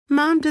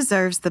Mom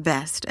deserves the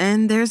best,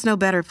 and there's no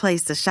better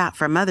place to shop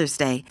for Mother's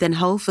Day than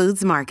Whole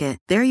Foods Market.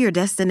 They're your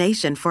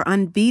destination for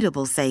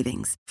unbeatable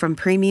savings, from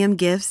premium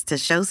gifts to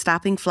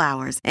show-stopping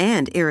flowers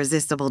and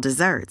irresistible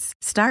desserts.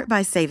 Start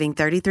by saving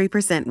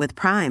 33% with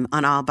Prime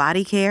on all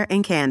body care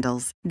and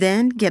candles.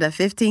 Then get a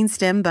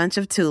 15-stem bunch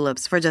of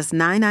tulips for just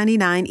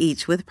 $9.99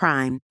 each with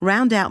Prime.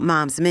 Round out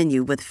Mom's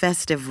menu with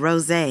festive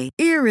rosé,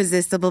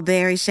 irresistible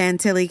berry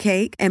chantilly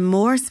cake, and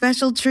more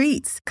special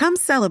treats. Come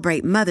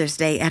celebrate Mother's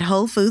Day at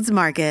Whole Foods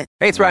Market.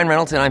 Hey, it's Ryan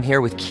Reynolds, and I'm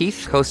here with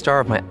Keith, co-star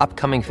of my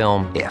upcoming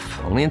film, If,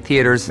 only in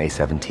theaters May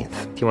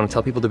 17th. Do you want to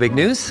tell people the big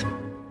news?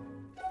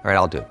 All right,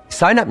 I'll do it.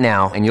 Sign up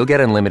now and you'll get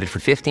unlimited for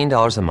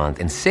 $15 a month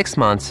and 6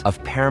 months of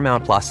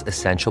Paramount Plus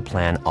Essential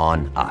Plan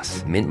on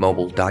us.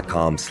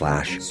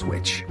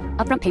 MintMobile.com/switch.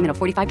 Upfront payment of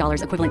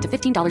 $45 equivalent to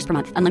 $15 per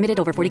month. Unlimited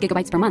over 40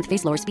 gigabytes per month.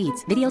 Face lower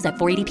speeds. Videos at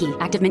 480p.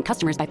 Active Mint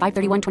customers by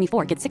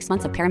 531.24 get 6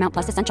 months of Paramount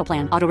Plus Essential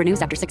Plan. Auto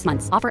renews after 6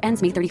 months. Offer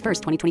ends May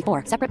 31st,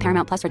 2024. Separate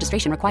Paramount Plus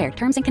registration required.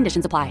 Terms and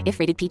conditions apply if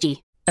rated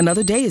PG.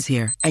 Another day is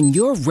here, and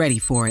you're ready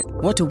for it.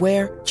 What to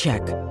wear?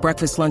 Check.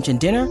 Breakfast, lunch, and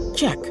dinner?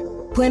 Check.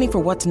 Planning for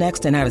what's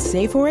next and how to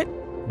save for it?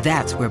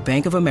 That's where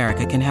Bank of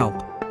America can help.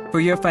 For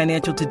your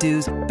financial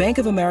to-dos, Bank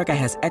of America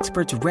has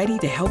experts ready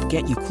to help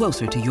get you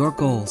closer to your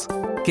goals.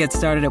 Get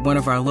started at one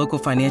of our local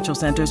financial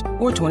centers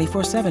or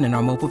 24/7 in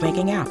our mobile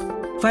banking app.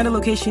 Find a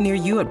location near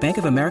you at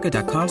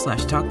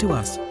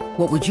bankofamerica.com/talktous.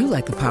 What would you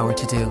like the power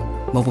to do?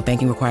 Mobile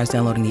banking requires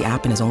downloading the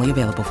app and is only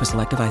available for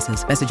select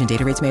devices. Message and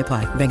data rates may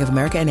apply. Bank of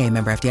America N.A.,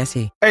 member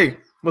FDIC. Hey,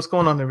 what's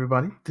going on,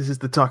 everybody? This is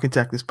the Talking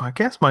Tactics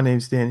podcast. My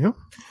name's Daniel.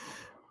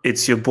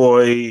 It's your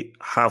boy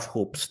Half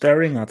Hope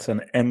staring at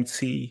an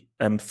empty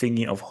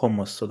thingy of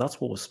hummus. So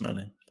that's what we're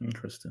smelling.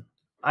 Interesting.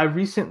 I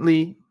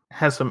recently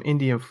had some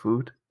Indian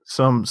food,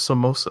 some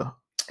samosa,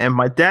 and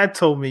my dad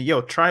told me,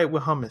 yo, try it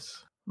with hummus.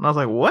 And I was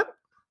like, what?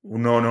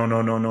 No.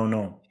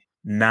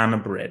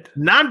 Naan bread.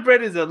 Naan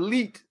bread is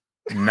elite.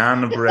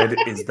 Naan bread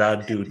is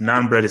that dude.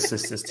 Naan bread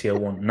is tier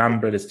one. Naan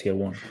bread is tier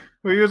one.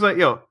 Well, he was like,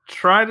 yo,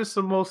 try the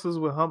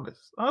samosas with hummus.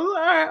 I was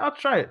like, all right, I'll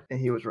try it. And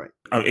he was right.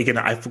 Again,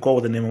 I forgot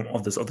what the name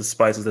of the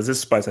spices. There's this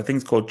spice. I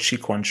think it's called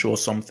Chiquancho or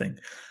something.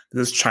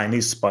 There's this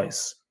Chinese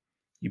spice.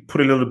 You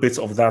put a little bit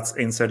of that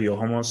inside your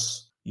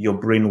hummus, your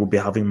brain will be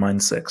having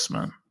mind sex,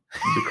 man.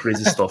 It'll be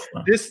crazy stuff,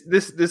 man. This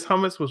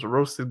hummus was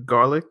roasted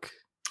garlic.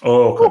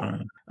 Oh,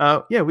 okay.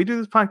 Yeah, we do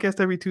this podcast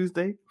every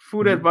Tuesday.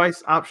 Food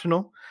advice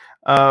optional.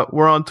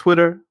 We're on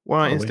Twitter. We're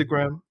on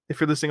Instagram. If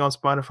you're listening on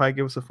Spotify,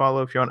 give us a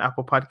follow. If you're on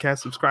Apple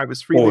Podcasts, subscribe.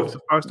 It's free. Leave us a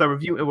 5-star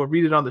review, and we'll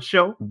read it on the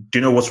show. Do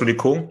you know what's really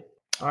cool?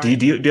 Do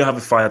you have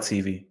a Fire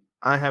TV?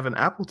 I have an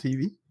Apple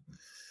TV.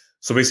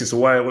 So basically,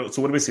 what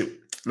basically,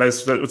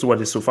 let's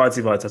what is so Fire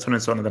TV? I turn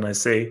it on, and then I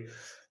say,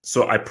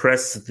 so I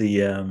press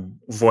the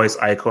voice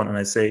icon, and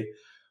I say,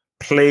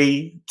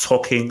 play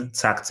Talking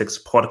Tactics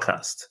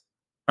podcast,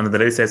 and then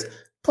it says,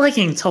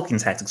 playing Talking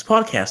Tactics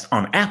podcast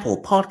on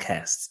Apple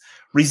Podcasts,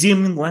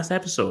 resuming the last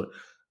episode.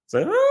 It's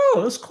like,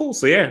 oh, that's cool.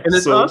 So yeah, and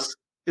it's us.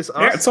 It's us.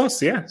 Yeah, it's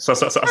us. Yeah. So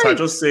I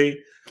just say,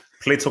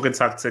 play Talking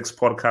Tactics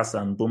podcast,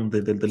 and boom,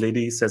 the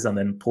lady says, and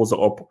then pulls it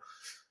up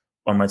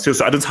on my too.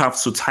 So I don't have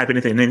to type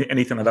anything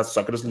like that. So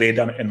I can just lay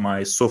down in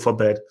my sofa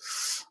bed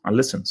and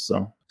listen.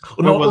 So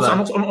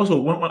also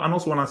when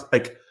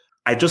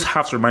I just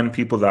have to remind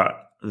people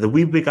that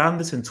we began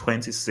this in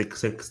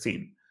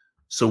 2016,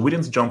 so we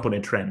didn't jump on a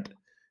trend.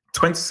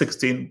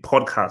 2016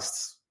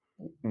 podcasts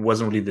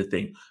wasn't really the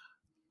thing.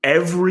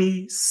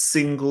 Every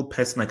single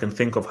person I can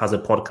think of has a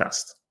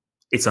podcast.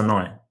 It's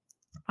annoying.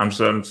 I'm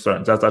sorry.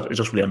 That it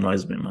just really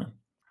annoys me, man.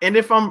 And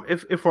if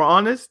we're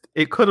honest,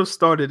 it could have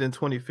started in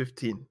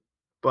 2015,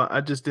 but I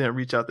just didn't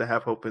reach out to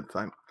Have Hope in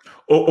time.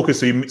 Oh, okay.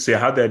 So you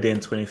had the idea in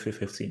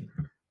 2015.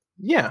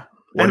 Yeah.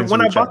 And when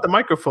I bought the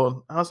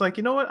microphone, I was like,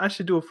 you know what? I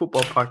should do a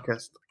football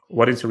podcast.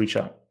 Why didn't you reach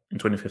out in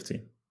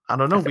 2015? I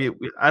don't know.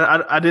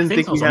 I didn't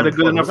think we had a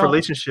good enough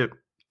relationship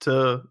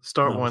to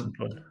start one.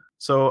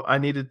 So I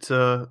needed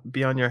to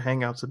be on your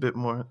Hangouts a bit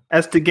more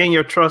as to gain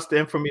your trust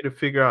and for me to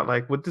figure out,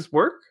 like, would this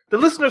work? The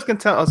listeners can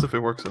tell us if it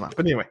works or not.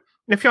 But anyway,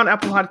 if you're on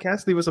Apple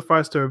Podcasts, leave us a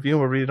 5-star review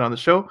and we'll read it on the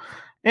show.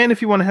 And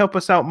if you want to help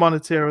us out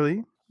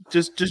monetarily,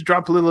 just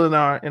drop a little in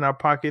our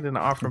pocket and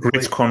offer.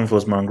 Great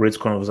convos, man. Great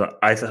convos.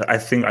 I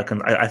think I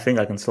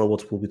can tell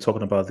what we'll be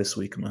talking about this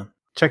week, man.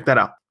 Check that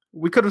out.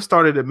 We could have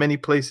started at many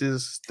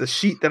places. The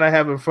sheet that I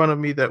have in front of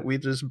me that we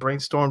just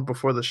brainstormed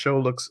before the show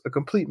looks a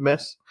complete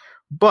mess.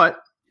 But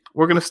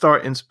we're going to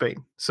start in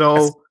Spain.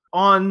 So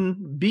on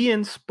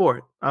beIN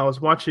Sport, I was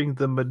watching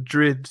the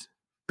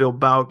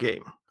Madrid-Bilbao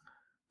game.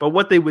 But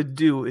what they would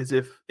do is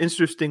if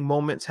interesting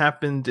moments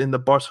happened in the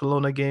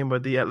Barcelona game or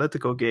the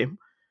Atletico game,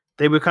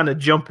 they would kind of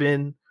jump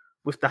in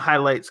with the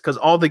highlights because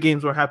all the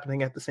games were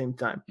happening at the same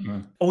time.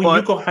 Mm. Oh,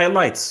 you got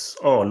highlights.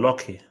 Oh,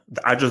 lucky.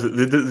 They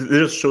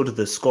just showed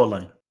the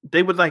scoreline.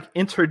 They would like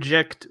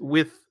interject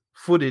with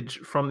footage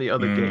from the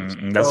other games.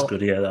 That's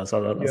good. Yeah, that's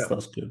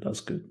good. That's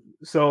good.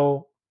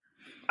 So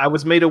I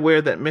was made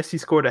aware that Messi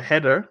scored a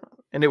header,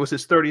 and it was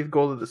his 30th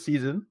goal of the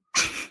season.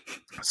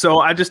 So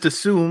I just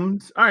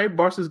assumed, all right,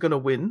 Barca's going to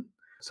win.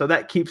 So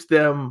that keeps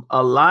them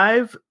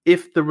alive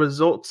if the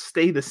results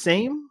stay the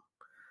same.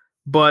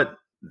 But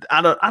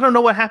I don't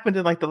know what happened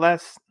in like the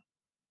last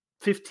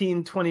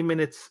 15, 20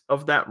 minutes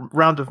of that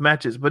round of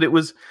matches. But it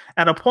was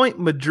at a point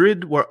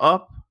Madrid were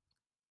up,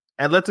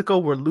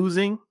 Atletico were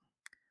losing,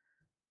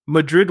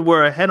 Madrid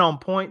were ahead on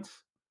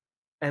points,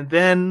 and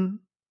then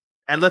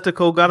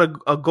Atletico got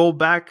a goal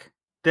back.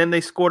 Then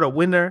they scored a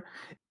winner.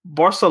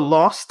 Barca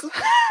lost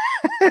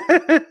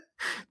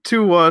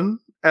 2-1.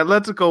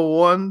 Atletico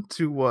won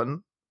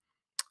 2-1.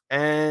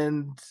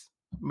 And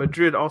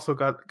Madrid also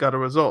got a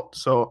result.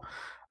 So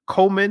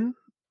Koeman,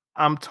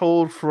 I'm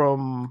told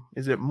from,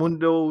 is it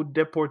Mundo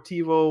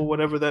Deportivo,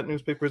 whatever that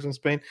newspaper is in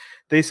Spain,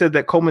 they said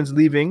that Koeman's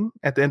leaving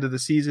at the end of the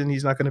season.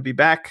 He's not going to be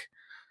back.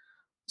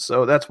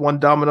 So that's one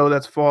domino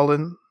that's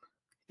fallen.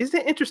 Isn't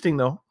it interesting,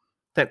 though,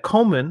 that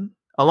Koeman,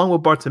 along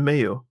with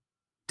Bartomeu,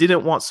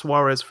 didn't want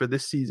Suarez for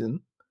this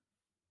season?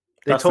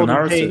 That's the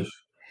narrative.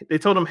 They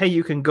told him, hey,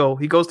 you can go.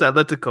 He goes to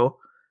Atletico,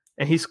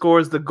 and he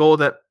scores the goal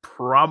that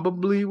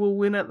probably will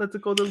win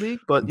Atletico the league.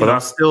 But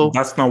that's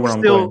not where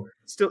I'm going.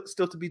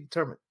 Still to be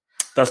determined.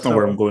 That's not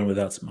where I'm going with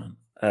that, man.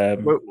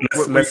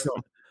 Let's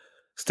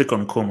stick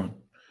on Koeman.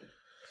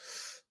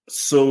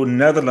 So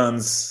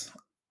Netherlands,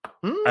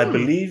 I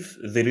believe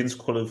they didn't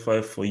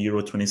qualify for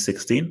Euro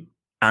 2016,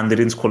 and they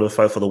didn't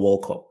qualify for the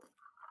World Cup,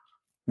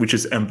 which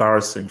is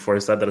embarrassing for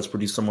a side that has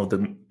produced some of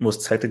the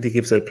most technically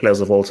gifted players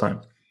of all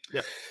time.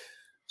 Yeah.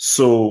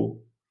 So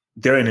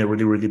they're in a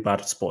really, really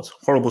bad spot.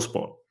 Horrible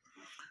spot.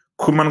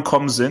 Koeman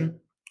comes in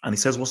and he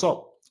says, what's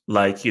up?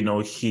 Like,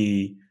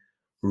 he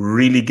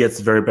really gets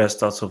the very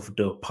best out of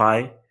the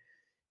pie.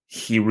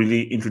 He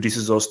really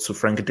introduces us to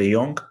Frank de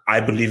Jong.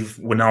 I believe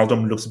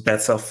Wijnaldum looks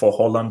better for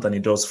Holland than he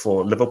does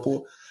for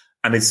Liverpool.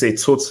 And it's a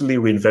totally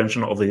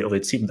reinvention of a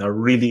team that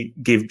really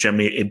gave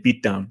Germany a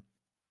beatdown.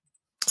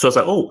 So I was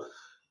like,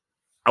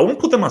 I won't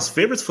put them as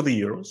favorites for the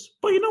Euros.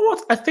 But you know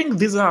what? I think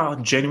these are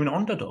genuine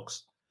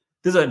underdogs.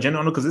 These are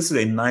genuine underdogs because this is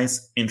a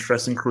nice,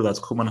 interesting crew that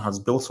Koeman has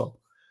built up.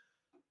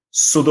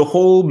 So the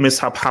whole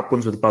mishap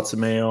happens with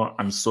Bartomeu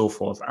and so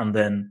forth. And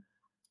then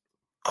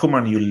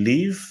Koeman, you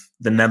leave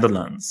the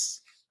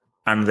Netherlands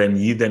and then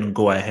you then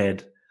go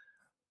ahead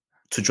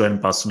to join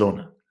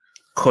Barcelona.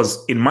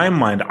 Because in my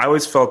mind, I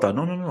always felt that,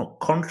 no.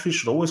 Country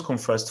should always come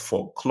first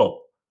for club.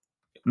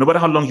 No matter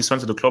how long you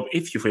spend to the club,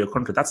 if you're for your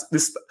country, that's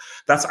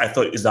I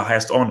thought is the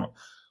highest honor.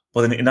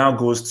 But then it now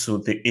goes to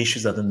the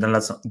issues that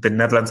the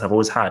Netherlands have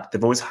always had.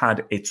 They've always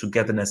had a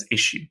togetherness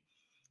issue,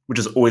 which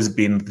has always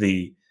been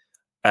the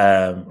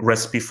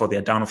recipe for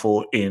their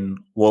downfall in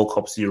World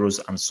Cups, Euros,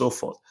 and so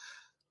forth.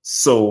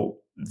 So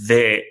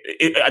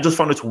I just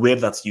found it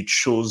weird that you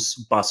chose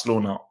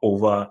Barcelona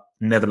over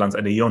Netherlands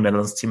and a young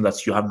Netherlands team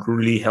that you have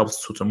really helped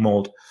to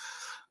mold.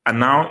 And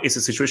now it's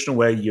a situation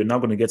where you're now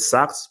going to get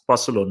sacked,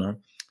 Barcelona.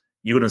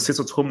 You're going to sit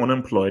at home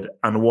unemployed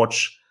and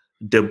watch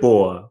De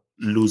Boer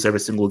lose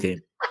every single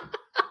game.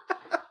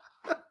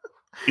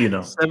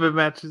 7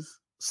 matches.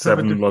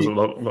 7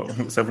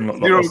 losses.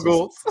 0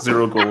 goals.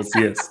 0 goals,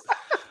 yes.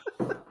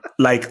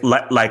 Like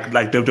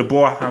De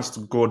Boer has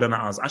to go down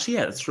as... Actually,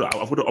 yeah, it's true.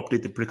 I would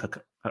update the Brick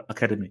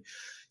Academy.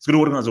 He's going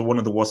to go down as one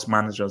of the worst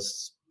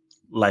managers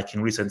like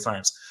in recent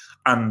times.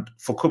 And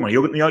for Koeman,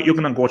 you're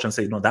going to go watch and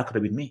say, no, that could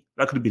have been me.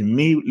 That could have been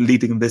me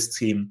leading this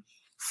team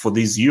for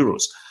these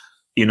Euros.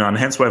 And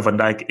hence why Van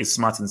Dijk is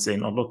smart in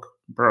saying, oh, look,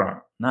 bro,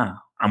 nah,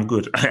 I'm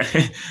good.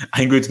 I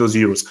ain't going to those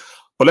Euros.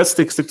 But let's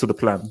stick to the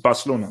plan.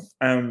 Barcelona.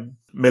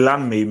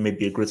 Milan may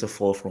be a greater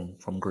fall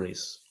from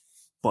grace.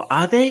 But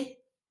are they?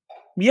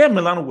 Yeah,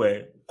 Milan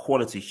were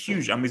quality,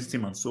 huge, amazing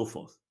team and so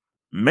forth.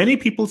 Many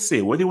people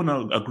say, whether you want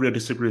to agree or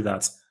disagree,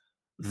 that's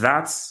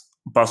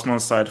Barcelona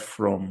side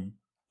from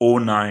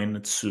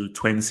 2009 to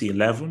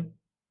 2011.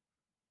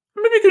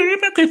 Maybe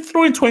you can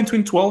throw in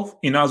 2012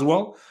 in as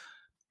well.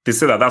 They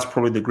say that's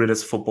probably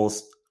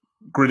the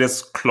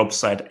greatest club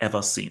side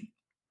ever seen.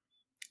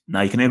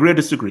 Now, you can agree or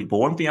disagree, but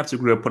one thing you have to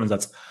agree upon is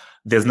that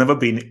there's never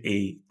been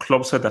a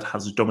club side that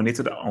has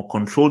dominated or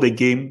controlled a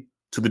game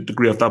to the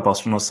degree of that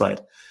Barcelona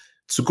side.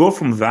 To go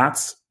from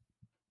that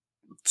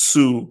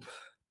to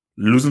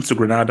losing to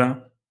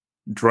Granada,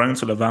 drawing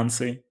to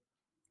Levante,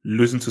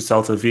 losing to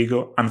Celta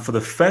Vigo, and for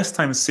the first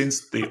time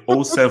since the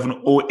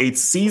 07-08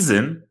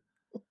 season,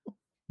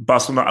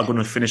 Barcelona are going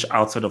to finish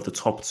outside of the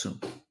top 2.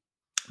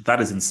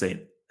 That is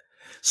insane.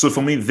 So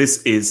for me,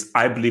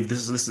 I believe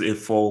this is a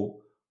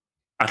fall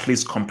at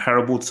least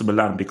comparable to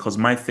Milan, because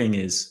my thing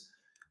is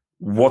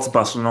what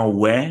Barcelona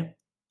were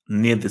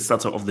near the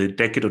start of the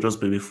decade or just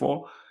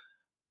before,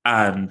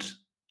 and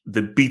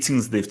the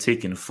beatings they've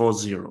taken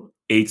 4-0,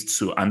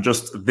 8-2, and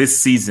just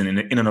this season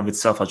in and of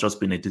itself has just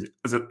been it's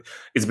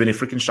been a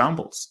freaking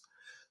shambles.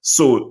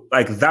 So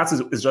that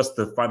is just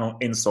the final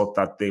insult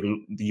that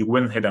you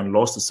went ahead and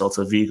lost to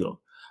Celta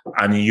Vigo,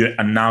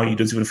 and now you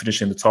don't even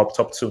finish in the top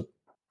 2.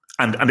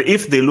 And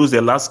if they lose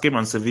their last game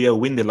and Sevilla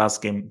win their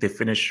last game, they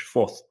finish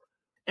 4th.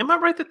 Am I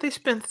right that they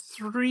spent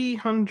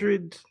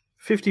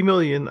 350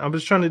 million? I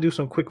was trying to do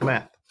some quick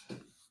math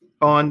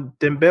on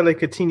Dembele,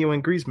 Coutinho,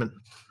 and Griezmann.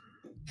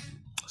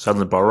 Sounds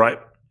about right.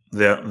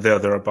 They're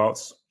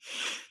thereabouts.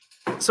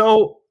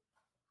 So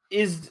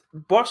is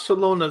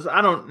Barcelona's?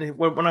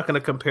 We're not going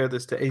to compare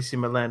this to AC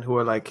Milan, who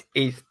are like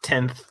 8th,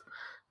 10th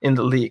in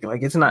the league.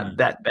 Like it's not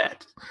that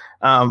bad.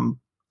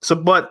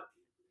 But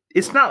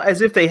it's not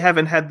as if they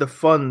haven't had the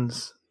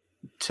funds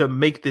to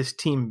make this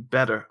team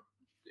better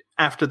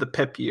after the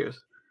Pep years.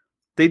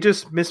 They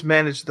just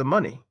mismanaged the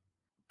money.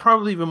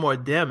 Probably even more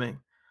damning.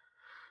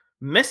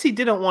 Messi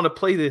didn't want to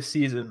play this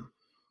season,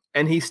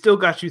 and he still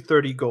got you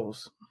 30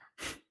 goals.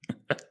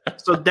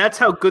 So that's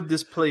how good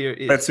this player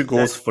is. 30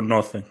 goals for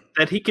nothing.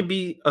 That he can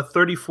be a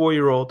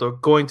 34-year-old or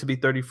going to be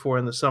 34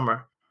 in the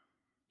summer.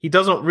 He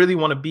doesn't really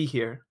want to be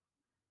here,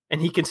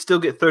 and he can still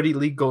get 30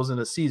 league goals in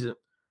a season.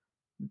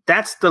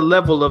 That's the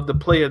level of the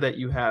player that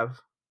you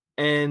have.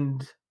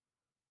 And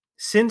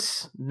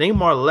since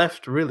Neymar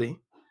left, really,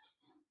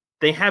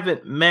 they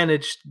haven't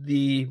managed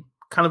the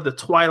kind of the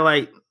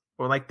twilight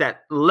or like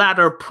that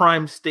latter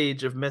prime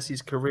stage of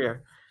Messi's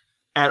career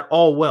at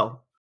all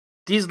well.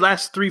 These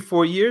last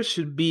 3-4 years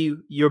should be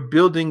you're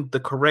building the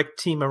correct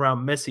team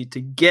around Messi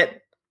to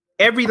get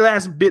every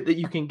last bit that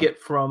you can get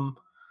from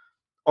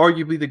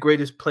arguably the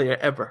greatest player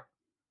ever.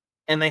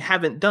 And they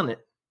haven't done it.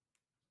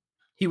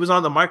 He was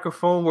on the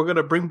microphone, we're going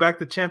to bring back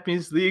the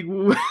Champions League,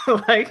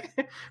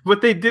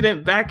 but they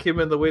didn't back him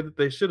in the way that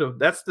they should have.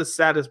 That's the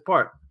saddest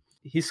part.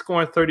 He's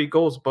scoring 30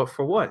 goals, but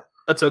for what?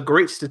 That's a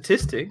great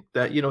statistic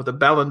that, the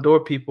Ballon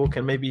d'Or people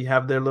can maybe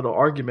have their little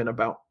argument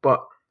about.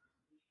 But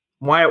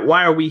why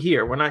are we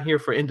here? We're not here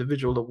for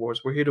individual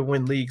awards. We're here to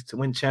win leagues, to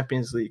win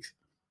Champions Leagues,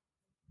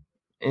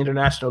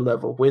 international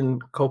level, win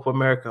Copa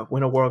America,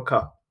 win a World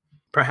Cup.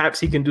 Perhaps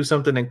he can do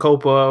something in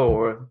Copa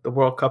or the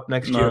World Cup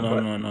next year.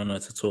 No.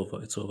 It's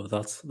over. It's over.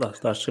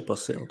 That ship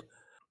has sailed.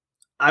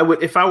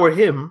 If I were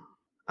him,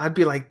 I'd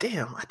be like,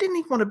 damn, I didn't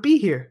even want to be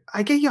here.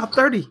 I gave y'all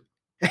 30.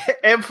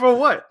 And for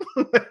what?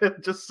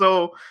 Just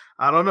so,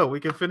 I don't know, we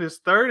can finish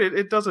third.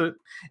 It doesn't.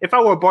 If I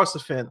were a Barca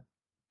fan,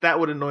 that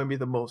would annoy me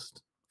the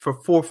most. For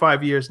 4 or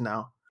 5 years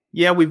now.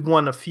 Yeah, we've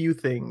won a few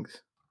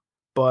things,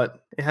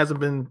 but it hasn't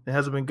been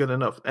good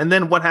enough. And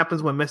then what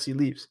happens when Messi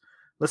leaves?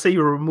 Let's say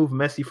you remove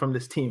Messi from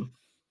this team.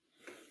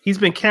 He's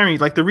been carrying,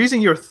 like the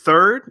reason you're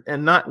third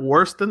and not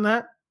worse than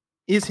that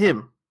is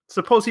him.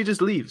 Suppose he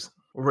just leaves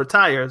or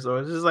retires, or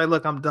it's just like,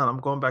 look, I'm done. I'm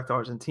going back to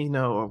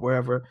Argentina or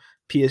wherever,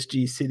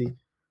 PSG City.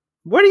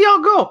 Where do y'all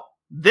go?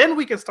 Then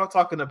we can start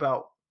talking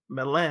about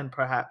Milan,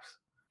 perhaps.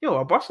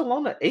 Are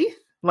Barcelona 8th?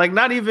 Like,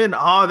 not even,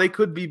 they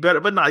could be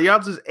better. But y'all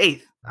just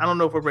 8th. I don't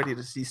know if we're ready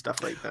to see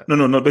stuff like that.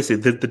 No.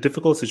 Basically, the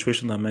difficult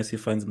situation that Messi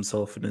finds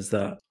himself in is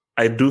that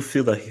I do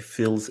feel that he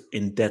feels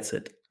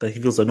indebted, that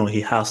he feels that, no,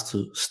 he has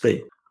to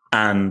stay.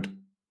 And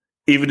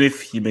even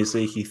if he may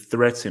say he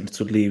threatened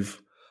to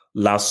leave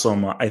last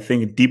summer, I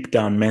think deep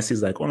down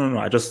Messi's like, oh, no,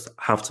 I just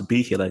have to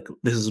be here. Like,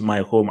 this is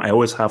my home. I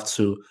always have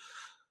to.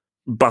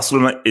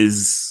 Barcelona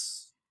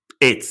is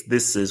it.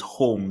 This is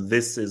home.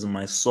 This is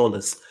my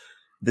solace.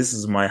 This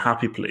is my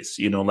happy place.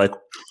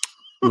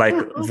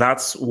 Like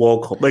that's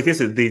World Cup. Like I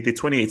said, the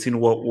 2018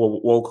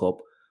 World Cup,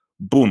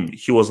 boom,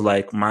 he was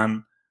like,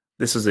 man,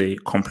 this is a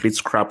complete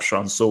scrap show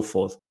and so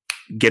forth.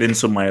 Get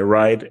into my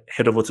ride,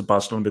 head over to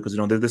Barcelona because,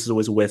 this is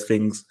always where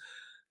things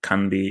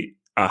can be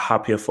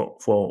happier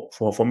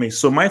for me.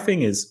 So my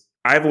thing is,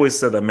 I've always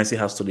said that Messi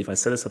has to leave. I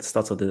said this at the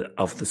start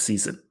of the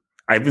season.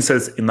 I even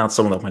said in that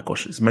some of my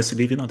questions, is Messi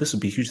leaving? No, this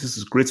would be huge. This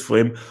is great for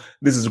him.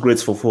 This is great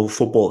for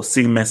football,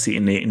 seeing Messi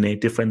in a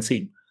different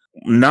team.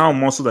 Now,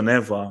 more so than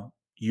ever,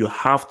 you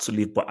have to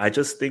leave. But I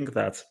just think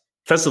that,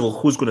 first of all,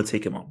 who's going to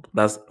take him up?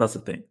 That's the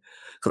thing.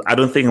 Because I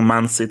don't think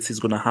Man City is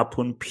going to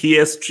happen.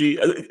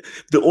 PSG,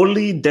 the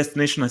only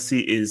destination I see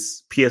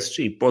is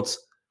PSG. But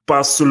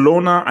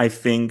Barcelona, I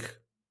think,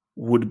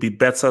 would be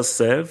better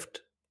served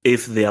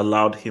if they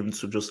allowed him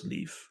to just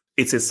leave.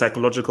 It's a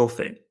psychological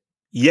thing.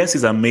 Yes,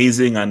 he's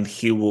amazing and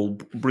he will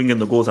bring in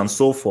the goals and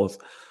so forth.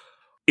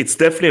 It's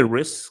definitely a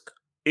risk.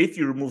 If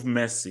you remove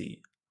Messi,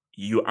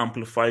 you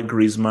amplify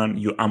Griezmann,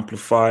 you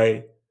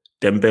amplify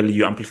Dembele,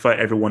 you amplify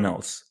everyone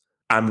else.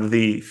 And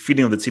the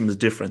feeling of the team is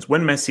different.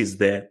 When Messi is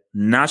there,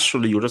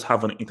 naturally, you'll just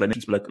have an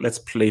inclination to be like, let's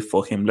play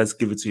for him. Let's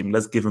give it to him.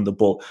 Let's give him the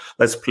ball.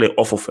 Let's play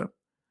off of him.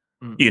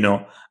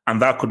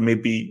 And that could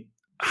maybe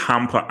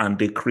hamper and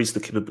decrease the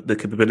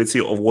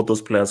capability of what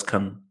those players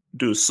can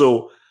do.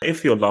 So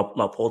if you're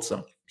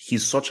Laporta,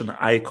 he's such an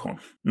icon,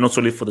 not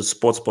only for the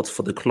sports, but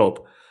for the club.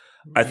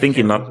 I think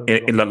in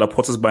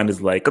Laporta's mind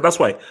is like, that's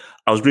why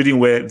I was reading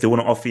where they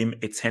want to offer him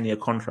a 10-year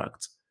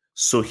contract.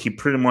 So he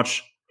pretty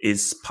much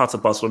is part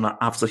of Barcelona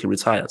after he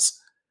retires.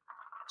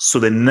 So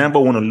they never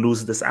want to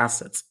lose this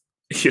asset.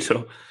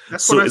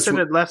 That's what I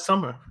said last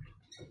summer.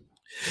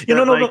 You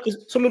can't let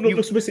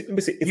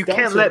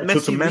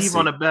Messi leave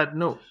on a bad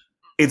note.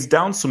 It's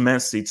down to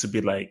Messi to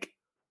be like,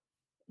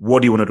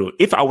 what do you want to do?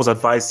 If I was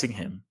advising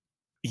him,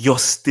 you're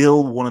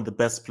still one of the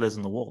best players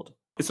in the world.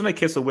 It's not a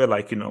case of where,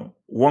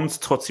 once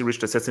Totti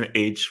reached a certain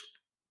age,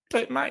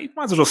 you might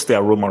as well stay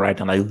at Roma right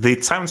now. Like, the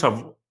time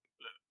to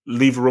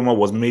leave Roma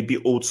was maybe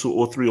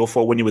 02, 03,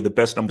 04 when you were the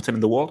best number 10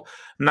 in the world.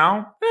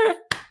 Now,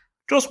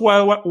 just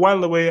while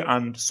away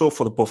and so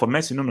forth. But for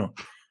Messi, no.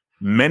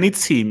 Many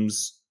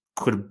teams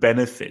could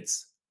benefit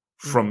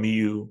from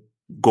you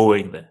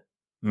going there.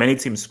 Many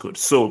teams could.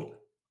 So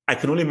I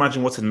can only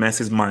imagine what's in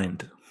Messi's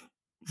mind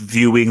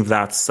viewing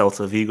that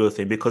Celta Vigo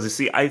thing, because you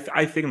see, I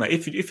think that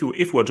if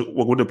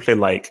we're going to play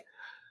like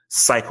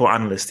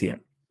psychoanalyst here,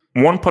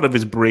 one part of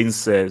his brain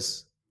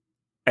says,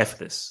 "F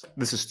this.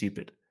 This is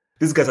stupid.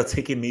 These guys are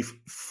taking me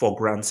for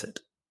granted.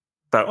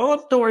 That,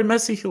 oh, don't worry,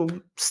 Messi, he'll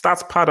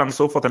start pad and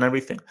so forth and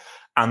everything.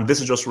 And this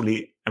is just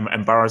really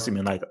embarrassing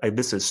me. Like,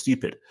 this is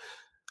stupid.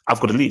 I've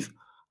got to leave."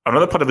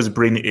 Another part of his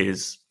brain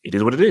is, it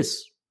is what it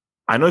is.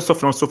 I know it's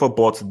tough and so forth,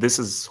 but this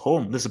is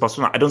home. This is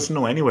Barcelona. I don't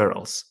know anywhere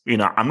else.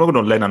 I'm not going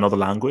to learn another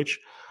language.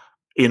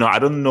 I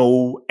don't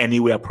know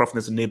anywhere apart from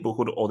this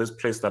neighborhood or this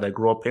place that I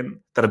grew up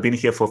in, that I've been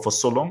here for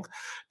so long.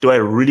 Do I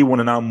really want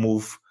to now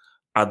move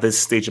at this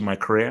stage in my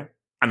career?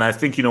 And I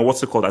think,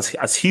 what's it called?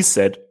 As he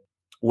said,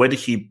 when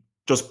he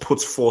just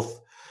puts forth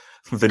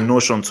the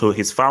notion to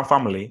his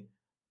family,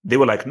 they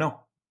were like, no.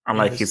 And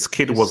like his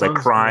kid was like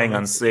crying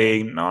and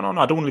saying, no,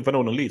 I don't want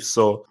to leave.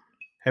 So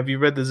have you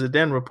read the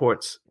Zidane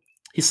reports?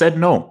 He said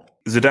no.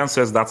 Zidane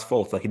says that's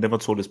false. Like, he never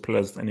told his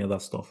players any of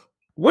that stuff.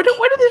 Where do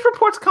these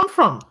reports come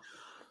from?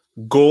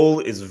 Goal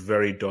is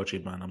very dodgy,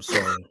 man. I'm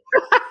sorry.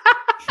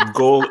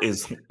 Goal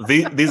is...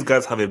 These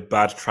guys have a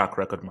bad track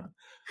record, man.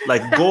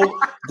 Like,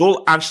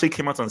 Goal actually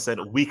came out and said,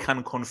 we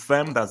can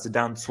confirm that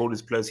Zidane told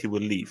his players he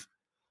will leave.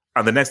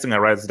 And the next thing I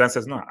write, Zidane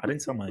says, no, I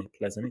didn't tell my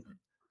players anything.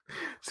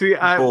 See,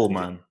 Goal,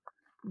 man.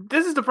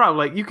 This is the problem.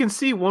 Like, you can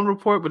see one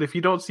report, but if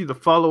you don't see the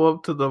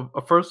follow-up to the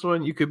first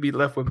one, you could be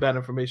left with bad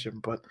information.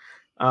 But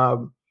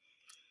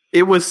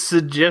it was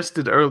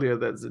suggested earlier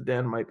that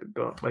Zidane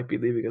might be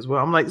leaving as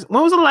well. I'm like,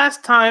 when was the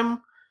last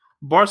time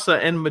Barca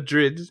and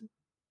Madrid,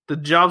 the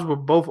jobs were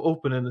both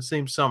open in the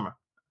same summer?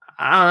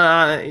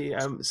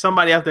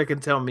 Somebody out there can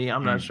tell me.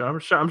 I'm not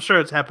sure. I'm sure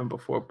it's happened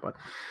before. But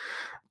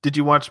did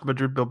you watch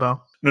Madrid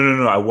Bilbao?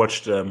 No. I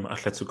watched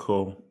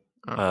Atletico.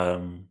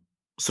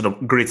 Sort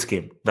of great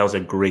game. That was a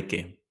great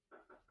game.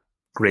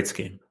 Great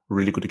game.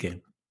 Really good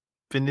game.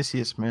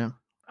 Vinicius, man.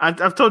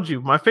 I've told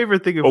you, my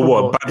favorite thing in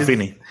football Bad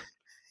Vinny.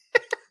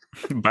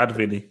 Bad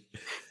Vinny.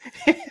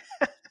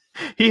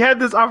 He had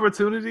this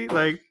opportunity,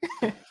 like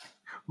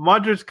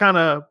Modric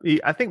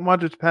I think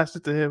Modric passed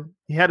it to him.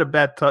 He had a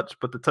bad touch,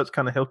 but the touch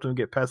kind of helped him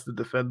get past the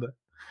defender.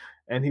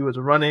 And he was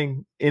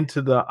running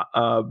into the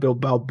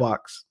Bilbao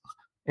box.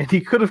 And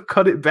he could have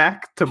cut it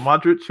back to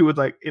Modric, who was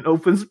like in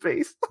open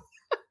space.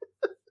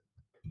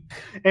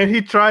 And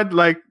he tried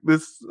like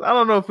this, I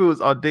don't know if it was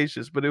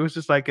audacious, but it was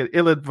just like an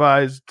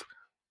ill-advised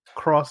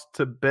cross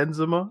to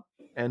Benzema,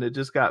 and it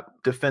just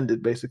got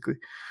defended basically.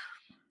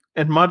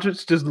 And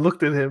Modric just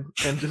looked at him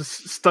and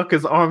just stuck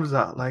his arms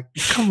out like,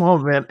 come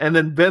on, man. And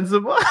then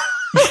Benzema,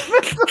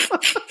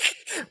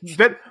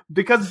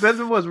 because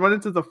Benzema was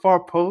running to the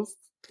far post,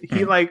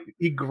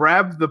 he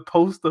grabbed the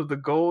post of the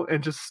goal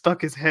and just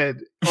stuck his head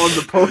on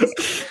the post.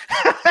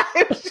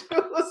 It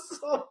was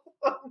so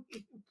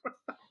funny.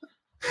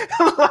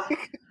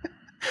 Like,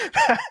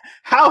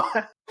 how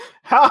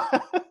I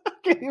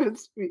can't even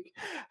speak.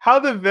 How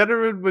the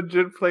veteran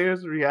Madrid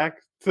players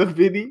react to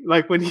Vinny,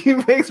 like when he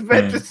makes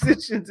bad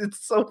decisions,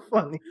 it's so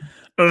funny.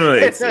 No,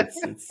 it's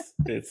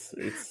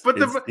but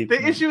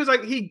the issue is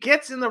like he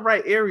gets in the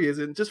right areas,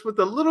 and just with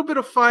a little bit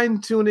of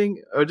fine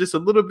tuning or just a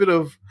little bit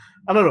of,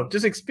 I don't know,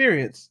 just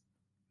experience,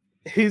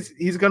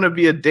 he's gonna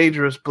be a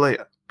dangerous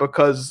player,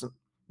 because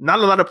not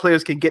a lot of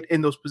players can get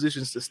in those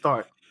positions to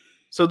start.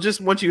 So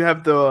just once you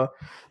have the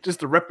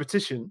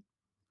repetition,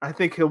 I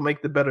think he'll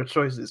make the better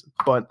choices,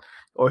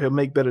 or he'll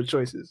make better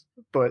choices.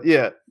 But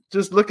yeah,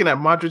 just looking at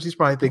Modric, he's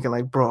probably thinking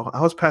like, bro,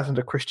 I was passing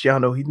to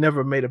Cristiano. He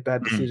never made a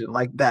bad decision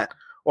like that.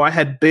 Or I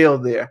had Bale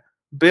there.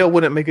 Bale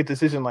wouldn't make a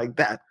decision like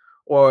that.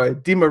 Or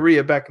Di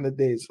Maria back in the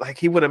days, like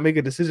he wouldn't make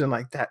a decision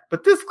like that.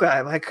 But this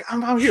guy, like,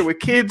 I'm out here with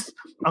kids.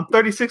 I'm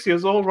 36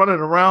 years old running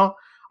around.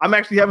 I'm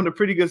actually having a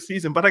pretty good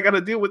season, but I got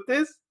to deal with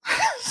this.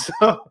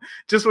 So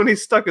just when he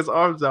stuck his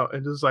arms out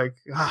and just like,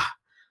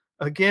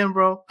 again,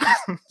 bro.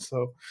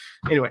 So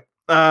anyway,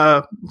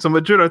 so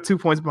Madrid are 2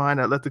 points behind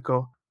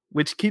Atletico,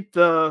 which keep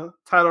the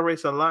title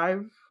race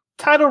alive.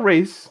 Title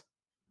race,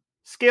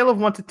 scale of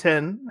 1 to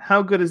 10.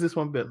 How good has this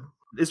one been?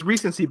 It's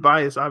recency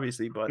bias,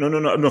 obviously, but no.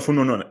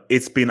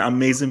 It's been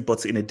amazing,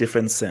 but in a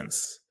different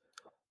sense.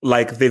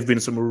 Like, there've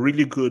been some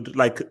really good,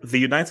 like the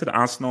United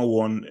Arsenal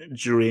one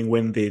during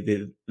when they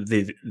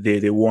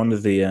won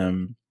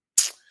the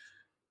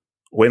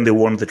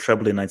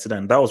treble in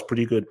 '99. That was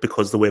pretty good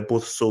because they were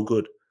both so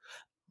good.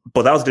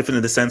 But that was different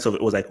in the sense of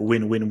it was like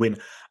win, win, win.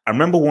 I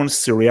remember one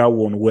Serie A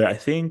one where I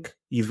think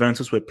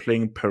Juventus were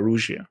playing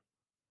Perugia.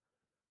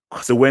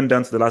 Because they went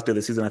down to the last day of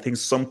the season. I think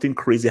something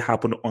crazy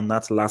happened on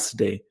that last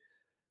day.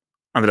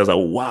 And then I was like,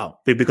 wow.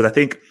 Because I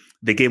think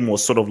the game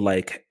was sort of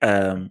like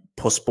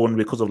postponed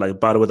because of like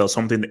bad weather or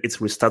something.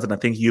 It's restarted. I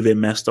think Juve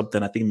messed up.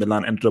 Then I think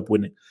Milan ended up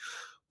winning.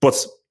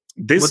 But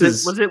was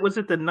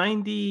it the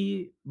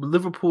 90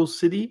 Liverpool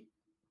City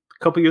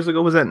a couple years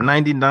ago? Was that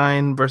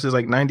 99 versus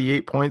like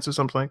 98 points or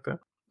something like that?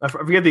 I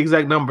forget the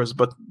exact numbers,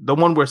 but the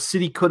one where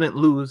City couldn't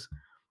lose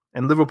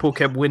and Liverpool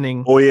kept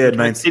winning. Oh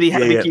yeah, City had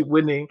to keep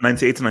winning.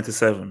 98 to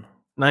 97.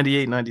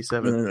 98,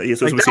 97. Yeah,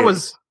 so like that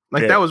was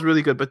that was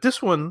really good. But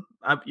this one,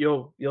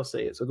 you'll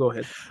say it. So go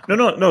ahead. No.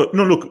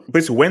 Look,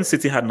 basically, when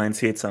City had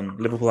 98 and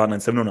Liverpool had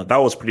 97, no, that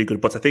was pretty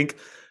good. But I think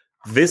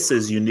this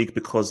is unique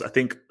because I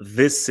think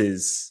this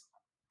is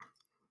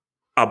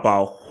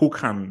about who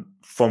can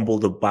fumble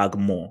the bag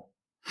more.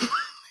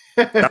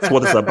 That's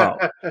what it's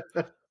about.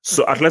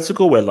 So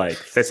Atletico were like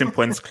 13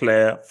 points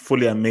clear,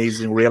 fully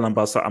amazing. Real and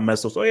Barca are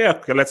messed up. So yeah,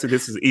 okay, let's say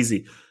this is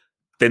easy.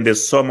 Then they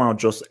somehow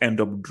just end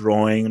up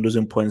drawing,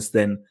 losing points.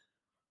 Then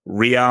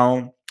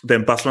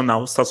Barcelona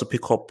now starts to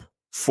pick up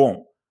form,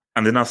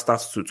 and then now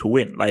starts to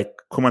win. Like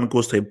Koeman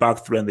goes to a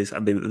back three and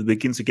they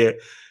begin to get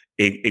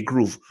a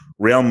groove.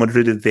 Real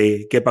Madrid,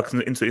 they get back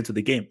into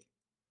the game.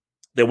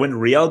 Then when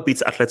Real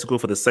beats Atletico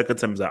for the second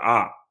time, it's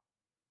like,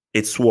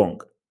 it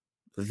swung.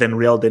 Then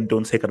Real then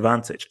don't take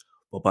advantage.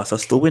 But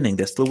Barca's still winning.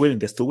 They're still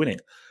winning.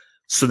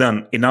 So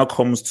then it now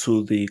comes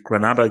to the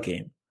Granada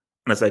game.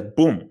 And it's like,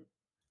 boom.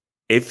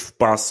 If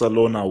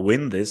Barcelona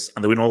win this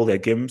and they win all their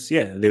games,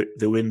 yeah,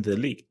 they win the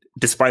league.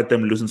 Despite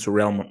them losing to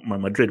Real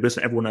Madrid, based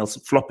on everyone else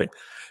flopping.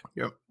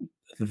 Yep.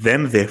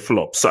 Then they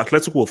flop. So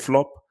Atletico will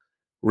flop.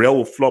 Real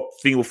will flop.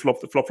 Thing will flop.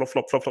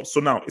 Flop. So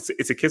now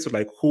it's a case of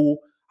like who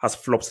has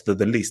flopped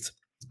the least.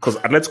 Because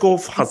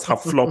Atletico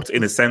have flopped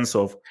in a sense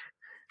of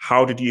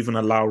how did you even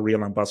allow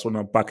Real and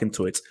Barcelona back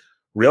into it?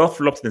 Real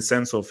flopped in the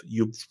sense of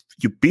you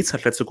beat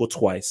Atletico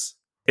twice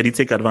and you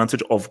take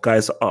advantage of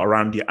guys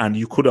around you, and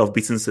you could have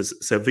beaten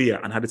Sevilla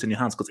and had it in your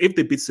hands. Because if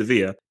they beat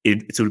Sevilla,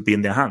 it would be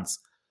in their hands.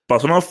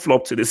 Barcelona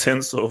flopped in the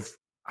sense of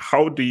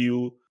how do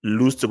you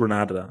lose to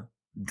Granada,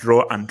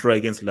 draw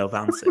against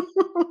Levante?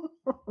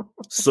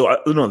 So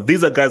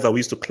these are guys that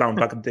we used to clown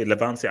back in the day,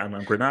 Levante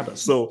and Granada.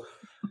 So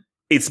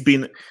it's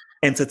been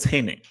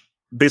entertaining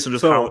based on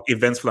just how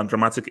eventful and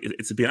dramatic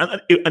it's been,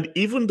 and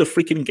even the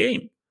freaking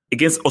game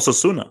against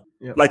Osasuna.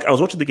 Yep. Like I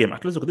was watching the game,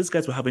 Atletico, these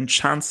guys were having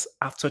chance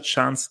after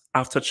chance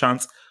after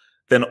chance.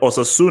 Then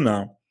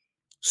Osasuna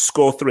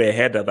score through a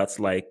header that's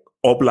like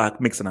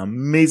Oblak makes an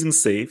amazing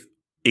save.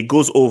 It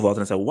goes over and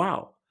I said,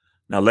 wow,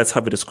 now let's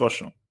have a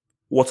discussion.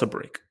 Water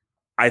break.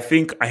 I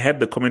think I heard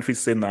the commentary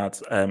saying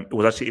that it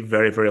was actually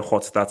very, very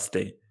hot that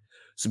day.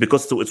 So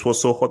because it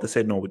was so hot, they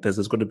said, no,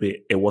 there's going to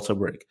be a water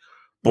break.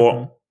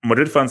 But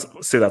Madrid fans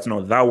say that,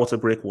 no, that water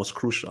break was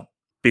crucial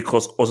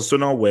because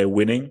Osasuna were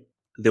winning.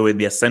 They were in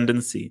the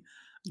ascendancy.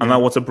 And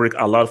that water break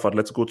allowed for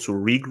Atletico to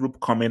regroup,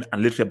 come in,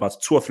 and literally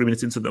about 2 or 3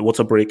 minutes into the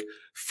water break,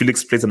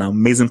 Felix plays an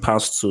amazing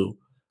pass to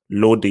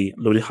Lodi.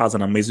 Lodi has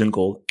an amazing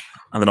goal.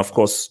 And then, of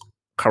course,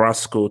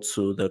 Carrasco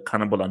to the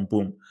cannonball and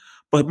boom.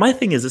 But my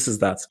thing is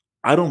that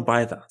I don't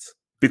buy that.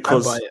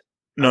 Because,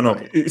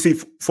 no. You see,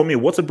 for me,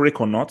 water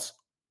break or not,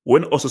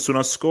 when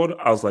Osasuna scored,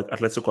 I was like,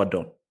 Atletico are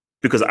done.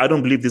 Because I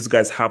don't believe these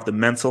guys have the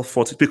mental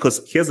fortitude.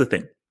 Because here's the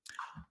thing.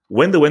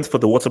 When they went for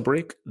the water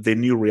break, they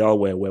knew Real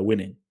were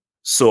winning.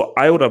 So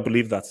I would have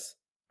believed that.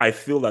 I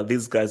feel that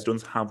these guys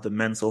don't have the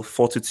mental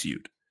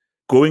fortitude.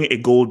 Going a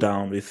goal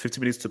down with 50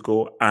 minutes to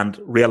go and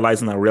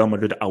realizing that Real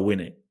Madrid are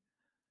winning.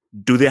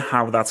 Do they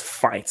have that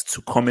fight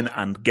to come in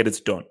and get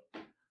it done?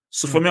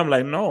 So for me, I'm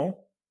like, no,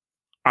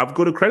 I've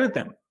got to credit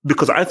them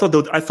because I thought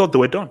they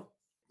were done.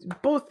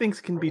 Both things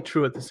can be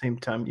true at the same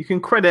time. You can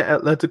credit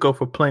Atletico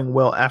for playing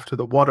well after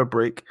the water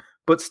break,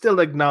 but still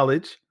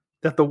acknowledge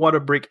that the water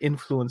break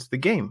influenced the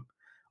game.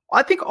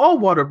 I think all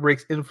water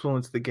breaks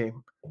influence the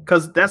game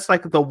because that's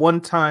like the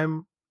one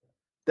time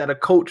that a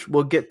coach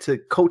will get to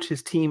coach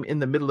his team in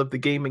the middle of the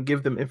game and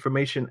give them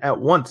information at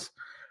once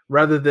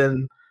rather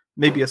than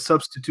maybe a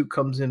substitute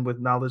comes in with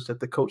knowledge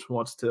that the coach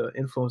wants to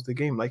influence the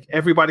game. Like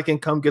everybody can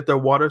come get their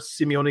water.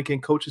 Simeone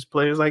can coach his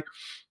players. Like,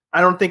 I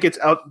don't think it's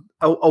out.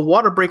 A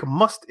water break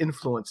must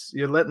influence.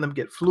 You're letting them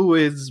get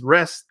fluids,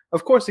 rest.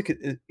 Of course, it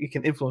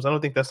can influence. I don't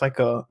think that's like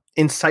a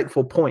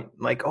insightful point.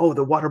 Like, oh,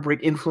 the water break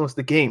influenced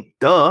the game.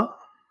 Duh.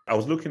 I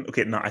was looking.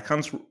 Okay, now I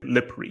can't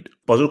lip read,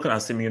 but I was looking at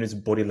Simeone's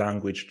body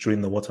language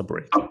during the water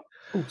break. Oh,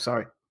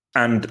 sorry.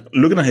 And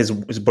looking at his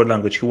body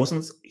language, he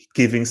wasn't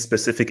giving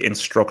specific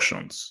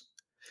instructions.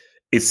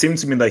 It seemed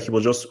to me that he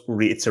was just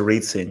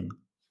reiterating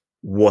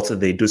what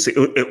they do. So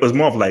it was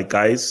more of like,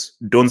 guys,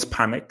 don't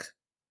panic.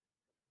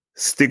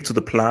 Stick to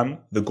the plan.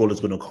 The goal is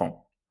going to come.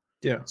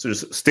 Yeah. So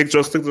just stick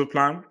to the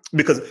plan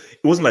because it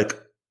wasn't like,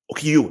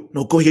 okay,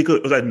 go here, go.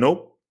 It was like,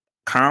 no,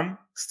 calm,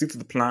 stick to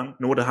the plan.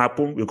 Know what will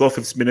happen. We've got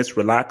 15 minutes.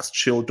 Relax,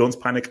 chill. Don't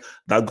panic.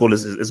 That goal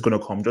is going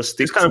to come. Just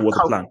stick to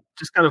the plan.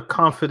 Just kind of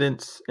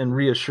confidence and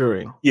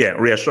reassuring. Yeah,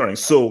 reassuring.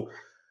 So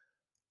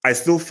I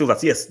still feel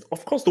that yes,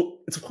 of course,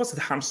 it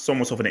has so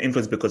much of an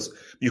influence because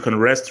you can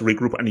rest,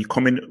 regroup, and you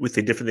come in with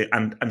a different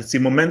thing. And see,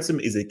 momentum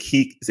is a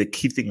key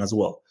thing as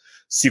well.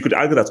 So you could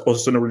argue that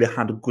Osasuna really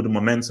had good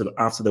momentum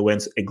after they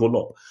went a goal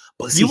up.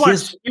 But see,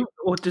 just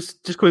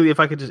quickly,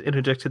 if I could just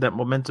interject to that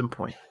momentum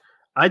point,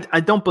 I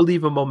don't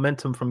believe in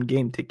momentum from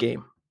game to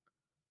game.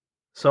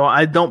 So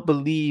I don't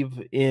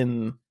believe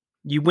in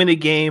you win a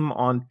game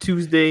on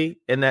Tuesday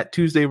and that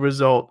Tuesday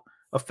result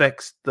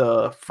affects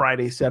the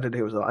Friday,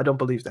 Saturday result. I don't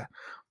believe that.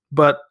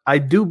 but I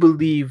do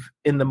believe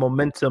in the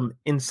momentum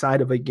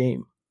inside of a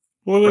game.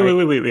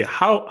 Wait.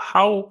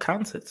 How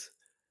can't it?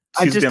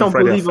 I just don't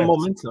believe in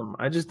momentum.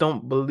 I just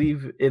don't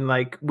believe in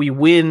like we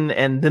win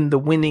and then the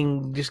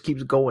winning just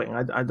keeps going.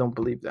 I don't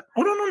believe that.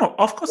 Oh no.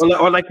 Of course.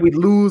 Or like we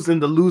lose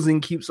and the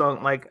losing keeps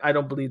on. Like I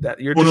don't believe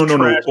that. You're just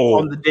trash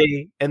on the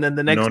day, and then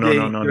the next day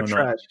you're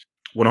trash.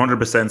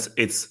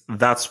 100%.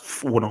 That's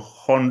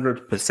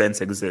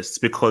 100% exists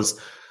because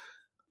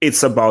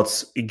it's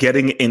about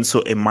getting into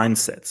a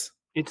mindset.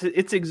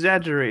 It's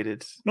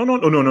exaggerated.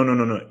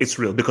 No. It's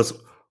real because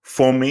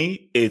for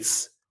me,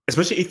 it's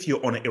especially if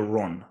you're on a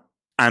run.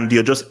 And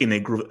you're just in a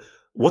group.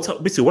 What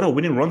are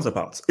winning runs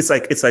about? It's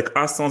like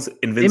Arsenal's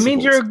invincibles. It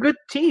means you're a good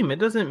team. It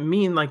doesn't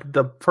mean like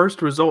the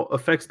first result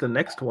affects the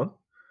next one.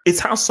 It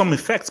has some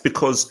effects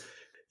because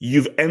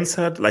you've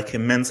entered like a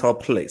mental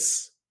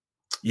place.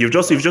 You've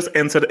just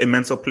entered a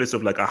mental place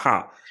of like,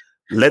 aha,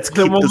 let's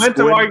keep the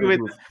momentum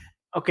argument.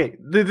 Okay,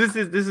 this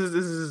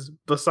is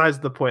besides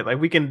the point. Like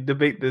we can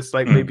debate this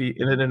like maybe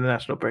in an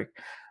international break.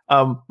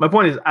 My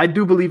point is, I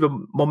do believe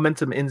in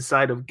momentum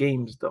inside of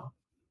games, though.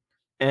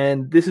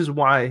 And this is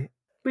why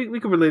we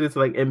can relate it to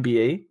like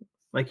NBA.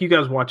 Like you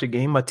guys watch a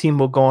game, a team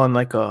will go on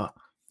like a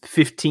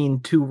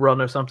 15-2 run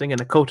or something, and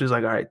the coach is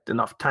like, all right,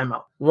 enough,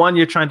 timeout. One,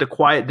 you're trying to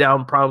quiet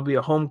down probably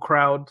a home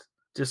crowd.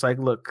 Just like,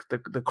 look,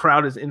 the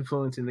crowd is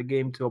influencing the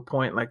game to a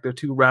point, like they're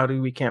too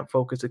rowdy, we can't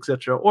focus,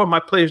 etc. Or my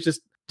players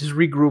just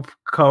regroup,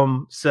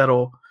 come,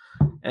 settle,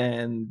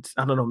 and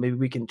I don't know, maybe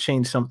we can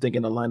change something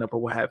in the lineup or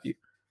what have you.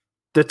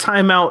 The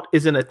timeout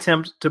is an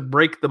attempt to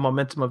break the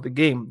momentum of the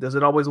game. Does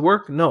it always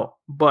work? No,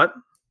 but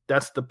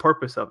that's the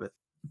purpose of it.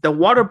 The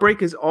water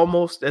break is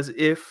almost as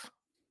if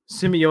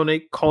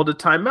Simeone called a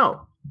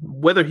timeout.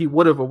 Whether he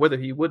would have or whether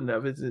he wouldn't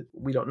have,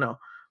 we don't know.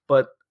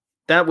 But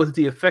that was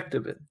the effect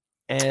of it.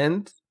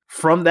 And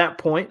from that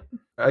point,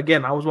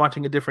 again, I was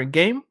watching a different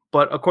game,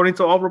 but according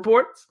to all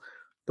reports,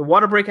 the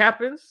water break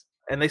happens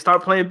and they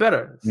start playing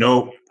better.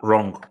 No,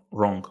 wrong.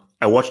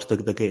 I watched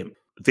the game.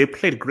 They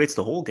played great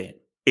the whole game.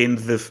 In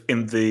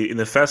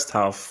the first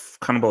half,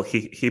 Cannibal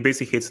he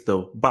basically hits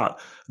the bar.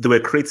 They were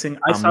creating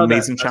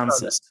amazing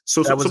chances.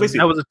 So basically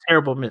that was a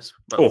terrible miss.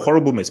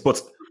 Horrible miss.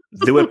 But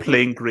they were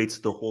playing great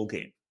the whole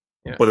game.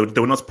 Yeah. But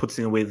they were not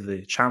putting away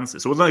the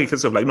chances. So it was not a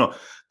case of like, no,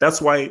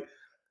 that's why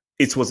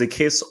it was a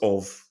case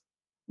of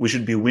we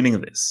should be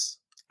winning this.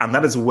 And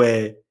that is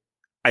where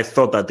I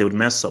thought that they would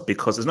mess up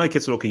because it's not a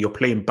case of, okay, you're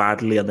playing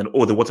badly and then,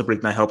 the water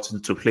break now helps you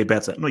to play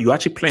better. No, you're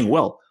actually playing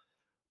well.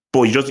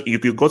 But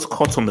you got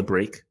caught on the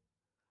break.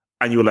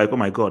 And you're like, oh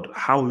my God,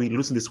 how are we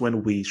losing this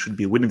when we should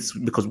be winning this?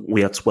 Because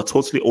we're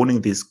totally owning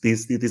these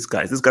guys. These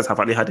guys have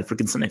already had a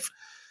freaking sniff.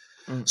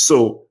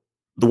 So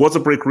the water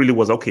break really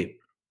was okay.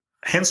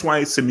 Hence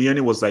why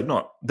Simeone was like,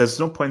 no, there's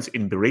no point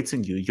in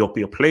berating you.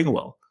 You're playing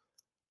well.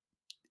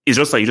 It's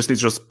just like you just need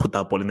to just put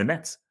that ball in the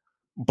net.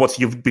 But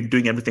you've been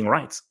doing everything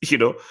right,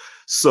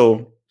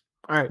 So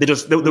all right. they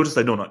were just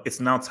like, no, it's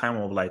now time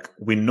of like,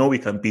 we know we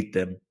can beat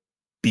them.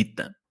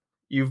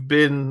 You've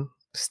been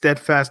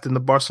steadfast in the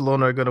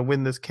Barcelona are going to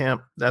win this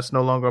camp. That's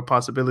no longer a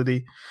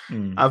possibility.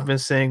 I've been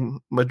saying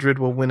Madrid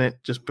will win it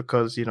just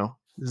because,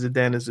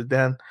 Zidane is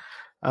Zidane.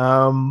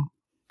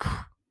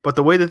 But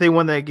the way that they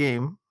won that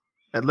game,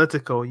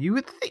 Atletico,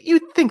 you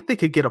think they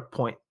could get a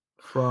point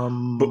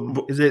from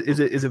but is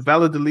it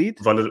Valladolid?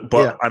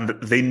 And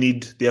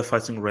they're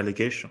fighting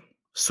relegation.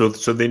 So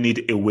they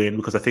need a win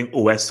because I think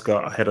Huesca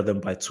are ahead of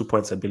them by 2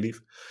 points, I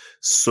believe.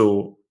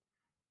 So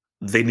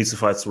they need to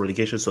fight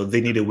relegation. So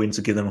they need a win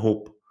to give them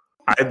hope.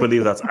 I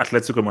believe that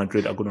Atletico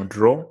Madrid are going to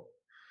draw.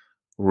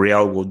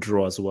 Real will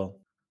draw as well.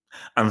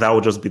 And that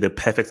will just be the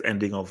perfect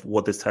ending of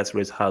what this title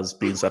race has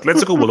been. So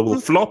Atletico will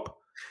flop,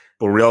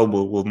 but Real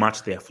will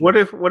match their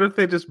flop. What if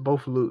they just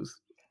both lose?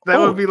 That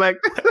would be like...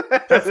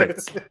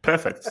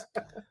 Perfect.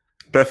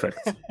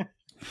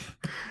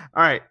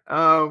 All right.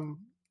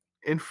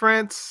 In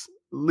France,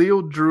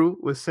 Lille drew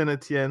with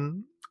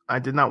Saint-Etienne. I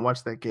did not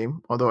watch that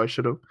game, although I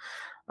should have.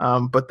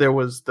 But there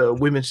was the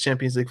Women's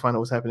Champions League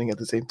final was happening at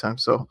the same time.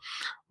 So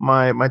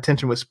my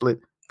attention was split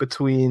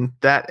between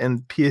that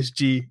and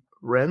PSG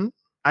Rennes.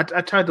 I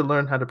tried to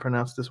learn how to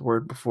pronounce this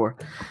word before.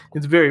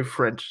 It's very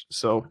French,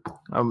 so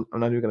I'm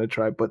not even going to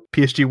try. But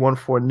PSG won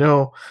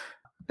 4-0.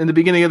 In the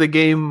beginning of the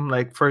game,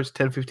 like first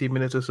 10, 15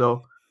 minutes or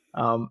so,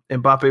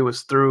 Mbappe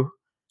was through.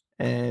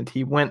 And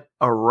he went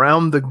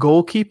around the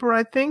goalkeeper,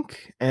 I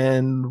think.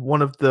 And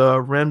one of the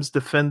Rennes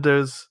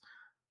defenders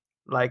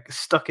like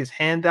stuck his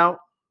hand out,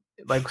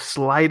 like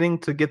sliding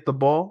to get the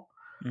ball,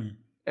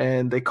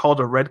 and they called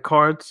a red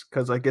card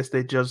because I guess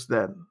they judged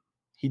that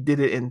he did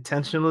it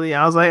intentionally.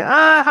 I was like,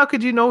 how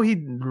could you know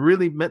he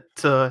really meant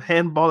to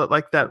handball it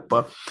like that?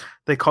 But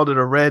they called it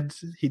a red.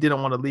 He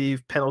didn't want to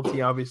leave.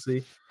 Penalty,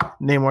 obviously.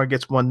 Neymar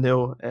gets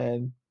 1-0,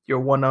 and you're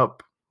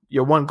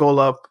one goal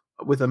up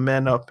with a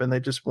man up, and they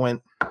just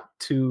went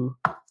 2,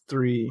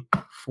 3,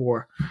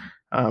 4,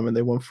 and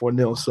they won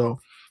 4-0. So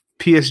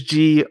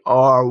PSG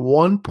are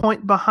 1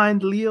 point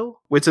behind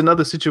Lille. It's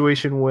another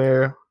situation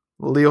where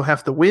Lille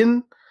have to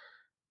win,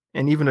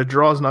 And even a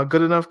draw is not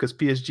good enough because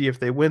PSG, if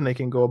they win, they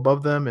can go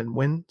above them and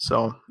win.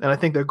 So, and I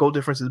think their goal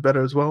difference is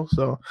better as well.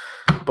 So,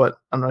 but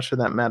I'm not sure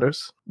that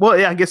matters. Well,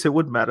 yeah, I guess it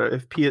would matter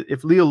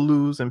if Lille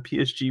lose and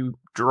PSG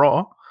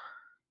draw,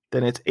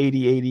 then it's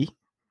 80-80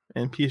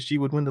 and PSG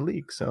would win the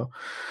league. So,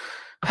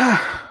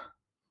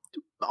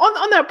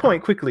 on that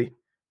point, quickly,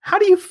 how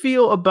do you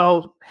feel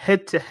about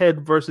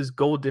head-to-head versus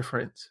goal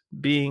difference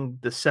being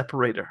the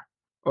separator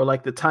or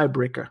like the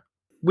tiebreaker?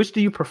 Which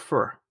do you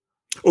prefer?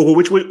 Oh,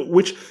 which?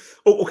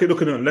 Oh, okay.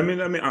 Look, no. Let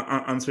me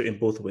answer it in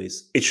both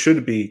ways. It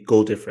should be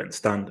goal difference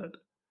standard.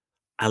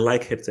 I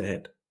like head to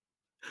head,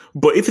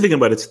 but if you think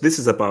about it, this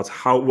is about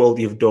how well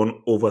you've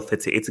done over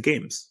 38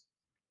 games.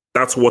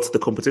 That's what the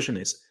competition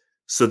is.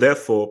 So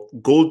therefore,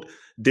 goal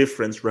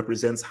difference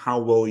represents how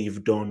well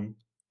you've done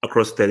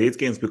across 38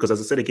 games. Because as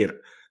I said again,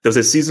 there was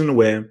a season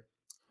where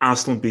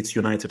Arsenal beat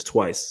United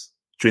twice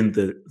during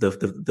the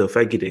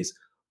Fergie days,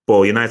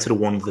 but United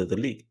won the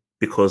league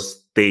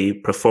because they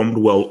performed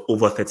well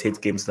over 38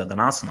 games than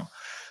Arsenal.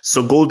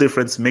 So goal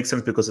difference makes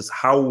sense because it's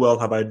how well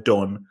have I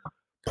done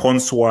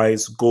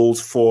points-wise, goals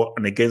for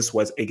and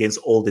against-wise against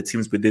all the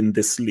teams within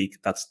this league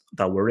that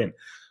we're in.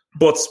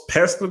 But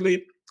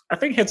personally, I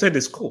think head-to-head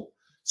is cool.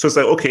 So it's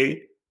like,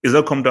 okay, is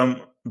that come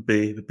down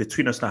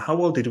between us now? How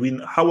well did we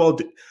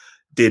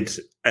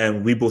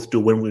both do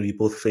when we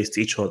both faced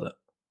each other?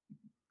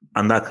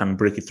 And that can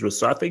break it through.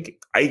 So I think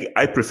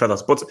I prefer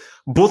that. But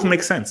both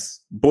make sense.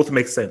 Both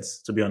make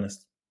sense, to be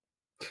honest.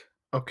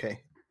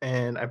 Okay.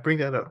 And I bring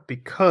that up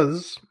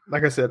because,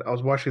 like I said, I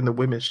was watching the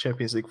Women's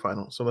Champions League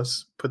final. So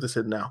let's put this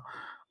in now.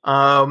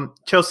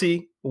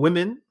 Chelsea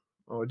women,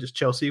 or just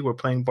Chelsea, were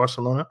playing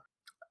Barcelona.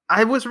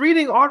 I was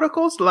reading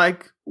articles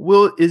like,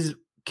 will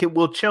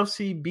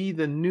Chelsea be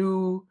the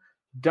new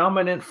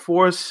dominant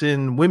force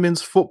in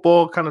women's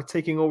football, kind of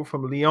taking over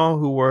from Lyon,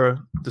 who were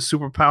the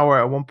superpower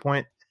at one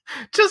point?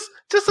 Just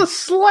a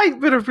slight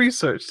bit of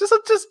research,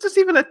 just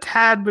even a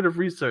tad bit of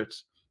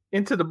research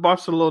into the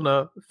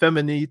Barcelona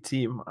feminine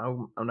team.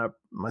 I'm not,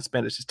 my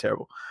Spanish is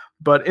terrible,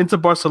 but into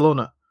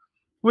Barcelona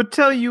would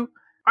tell you,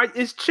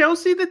 is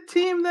Chelsea the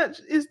team that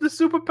is the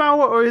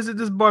superpower, or is it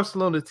this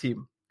Barcelona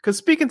team? Because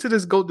speaking to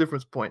this goal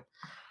difference point,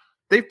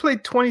 they've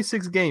played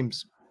 26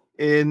 games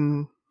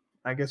in,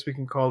 I guess we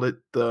can call it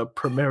the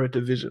Primera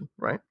Division,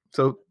 right?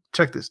 So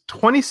check this,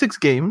 26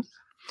 games.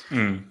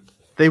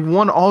 They've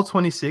won all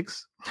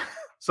 26.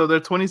 So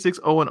they're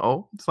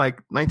 26-0-0. It's like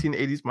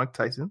 1980s Mike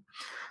Tyson.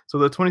 So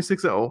they're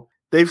 26-0.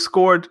 They've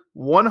scored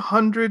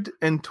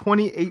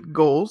 128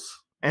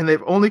 goals, and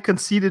they've only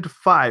conceded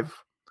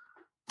 5,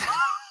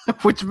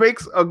 which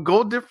makes a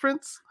goal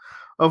difference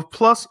of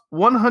plus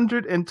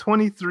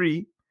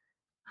 123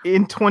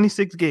 in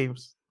 26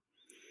 games.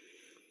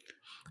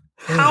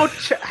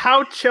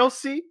 How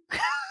Chelsea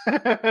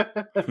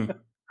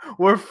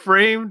were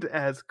framed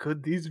as,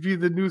 could these be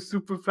the new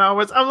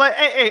superpowers? I'm like,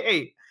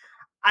 hey.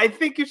 I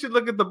think you should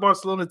look at the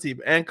Barcelona team,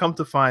 and come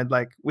to find,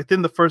 like,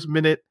 within the first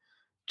minute,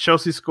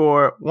 Chelsea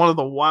score one of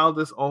the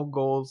wildest own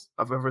goals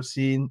I've ever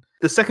seen.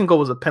 The second goal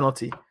was a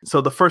penalty. So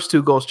the first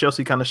 2 goals,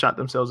 Chelsea kind of shot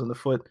themselves in the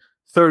foot.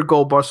 Third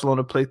goal,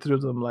 Barcelona played through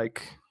them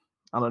like,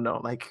 I don't know,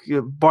 like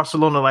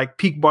Barcelona, like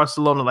peak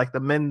Barcelona, like the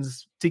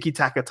men's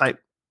tiki-taka type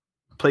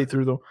play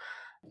through them.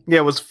 Yeah,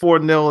 it was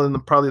 4-0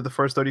 in probably the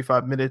first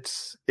 35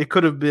 minutes. It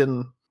could have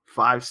been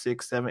 5,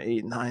 6, 7,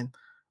 8, 9.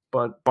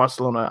 But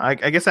Barcelona,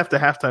 I guess after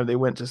halftime, they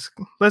went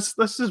let's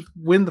just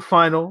win the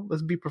final.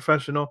 Let's be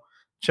professional.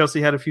 Chelsea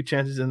had a few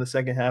chances in the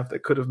second half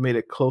that could have made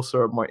it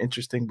closer or more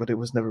interesting, but it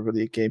was never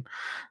really a game.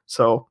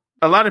 So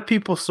a lot of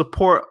people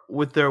support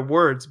with their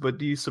words, but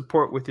do you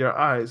support with your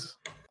eyes?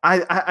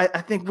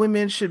 I think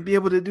women should be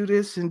able to do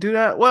this and do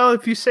that. Well,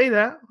 if you say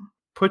that,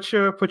 put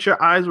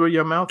your eyes where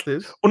your mouth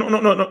is. Oh,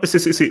 no.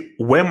 See,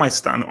 where my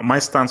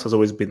stance has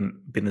always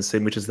been the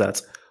same, which is that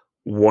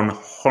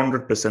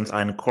 100%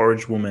 I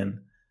encourage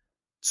women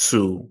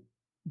to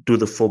do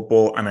the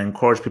football, and I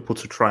encourage people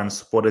to try and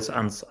support it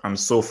and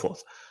so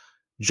forth.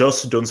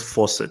 Just don't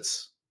force it.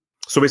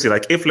 So basically,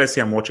 like, if let's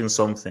say I'm watching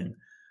something,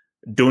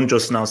 don't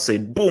just now say,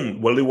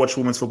 boom, well, we watch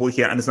women's football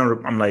here. And it's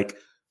not, I'm like,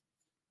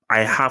 I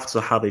have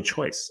to have a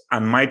choice.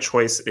 And my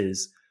choice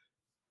is,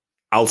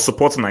 I'll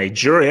support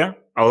Nigeria.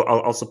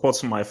 I'll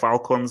support my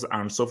Falcons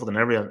and so forth and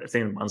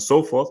everything and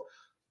so forth.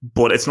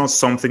 But it's not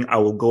something I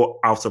will go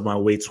out of my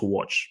way to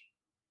watch,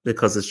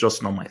 because it's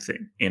just not my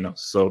thing,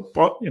 So,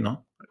 but,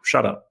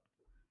 shut up.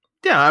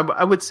 Yeah,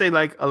 I would say,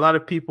 like, a lot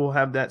of people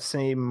have that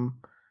same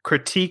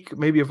critique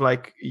maybe of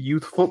like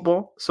youth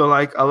football. So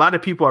like a lot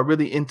of people are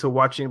really into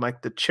watching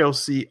like the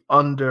Chelsea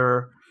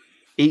under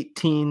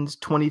 18s,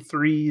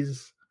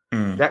 23s,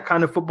 that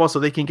kind of football, so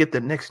they can get the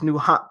next new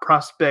hot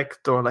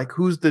prospect, or like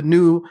who's the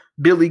new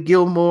Billy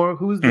Gilmore,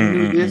 who's the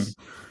new this.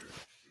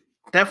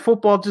 That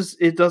football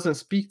it doesn't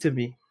speak to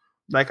me.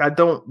 Like I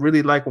don't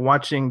really like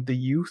watching the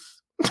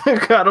youth.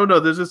 I don't know.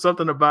 There's just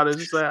something about it.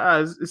 It's just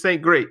like this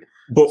ain't great.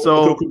 But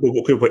so,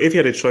 but if you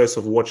had a choice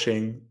of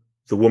watching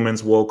the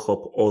Women's World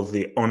Cup or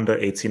the Under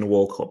 18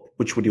 World Cup,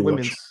 which would you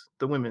watch?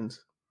 The women's.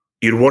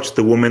 You'd watch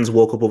the Women's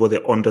World Cup over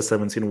the Under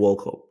 17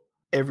 World Cup?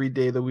 Every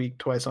day of the week,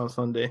 twice on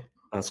Sunday.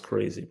 That's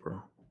crazy,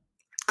 bro.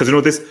 Because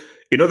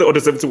the under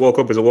 17 World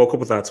Cup is a World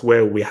Cup that's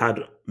where we had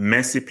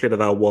Messi played at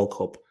that World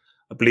Cup.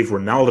 I believe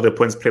Ronaldo the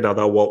points played at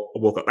that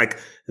World Cup. Like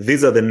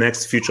these are the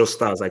next future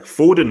stars. Like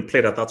Foden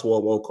played at that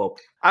World Cup.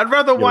 I'd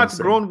rather watch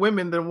grown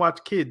women than watch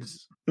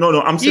kids.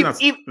 No, I'm saying that's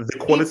the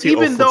quality of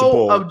football. Even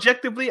though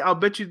objectively, I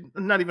bet you,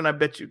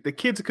 the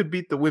kids could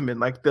beat the women.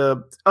 Like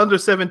the under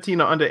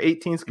 17 or under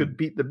 18s could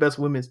beat the best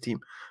women's team.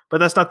 But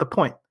that's not the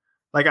point.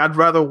 Like I'd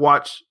rather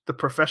watch the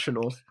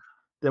professionals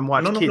than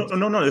watch kids.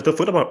 No. I'm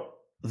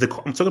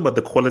talking about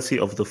the quality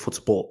of the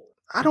football.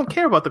 I don't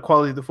care about the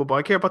quality of the football.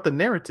 I care about the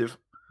narrative.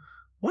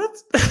 What?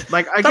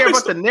 Like I care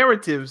about the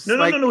narratives. No.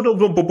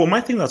 But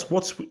my thing is,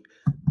 what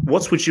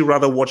would you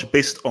rather watch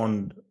based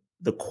on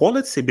the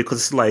quality?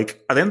 Because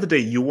like at the end of the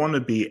day, you want to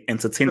be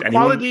entertained and you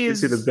want to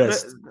see the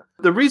best.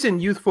 The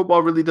reason youth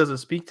football really doesn't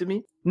speak to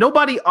me,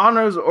 nobody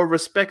honors or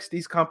respects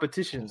these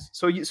competitions.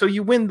 So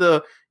you win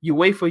the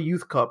UEFA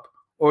Youth Cup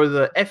or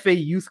the FA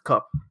Youth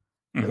Cup.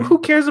 Mm-hmm. Who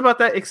cares about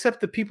that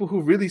except the people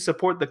who really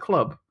support the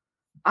club?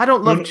 I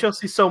don't love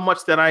Chelsea so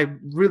much that I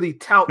really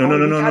tout. No,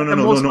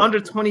 under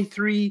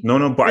 23.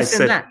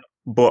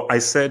 But I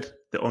said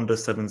the under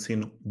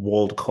 17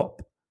 World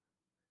Cup.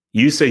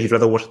 You say you'd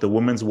rather watch the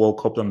Women's World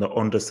Cup than the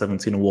under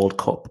 17 World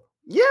Cup.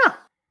 Yeah.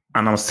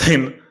 And I'm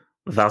saying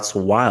that's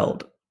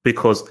wild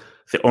because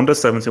the under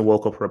 17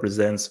 World Cup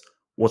represents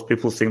what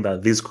people think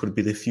that these could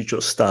be the future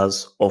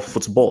stars of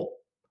football.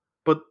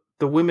 But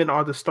the women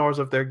are the stars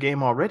of their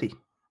game already.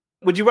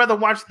 Would you rather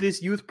watch this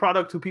youth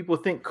product who people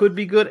think could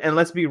be good? And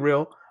let's be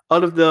real,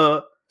 out of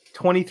the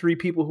 23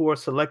 people who are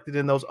selected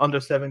in those under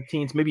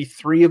 17s, maybe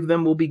 3 of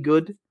them will be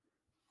good.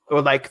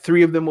 Or like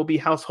 3 of them will be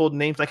household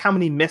names. Like how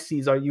many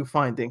Messis are you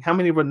finding? How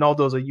many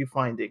Ronaldos are you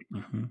finding?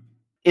 Mm-hmm.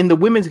 In the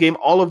women's game,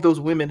 all of those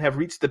women have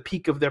reached the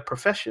peak of their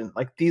profession.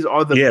 Like these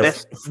are the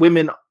best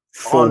women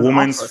for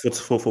women's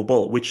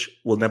football, which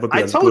will never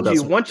be as good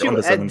as once you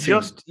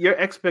adjust your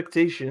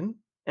expectation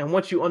and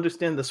once you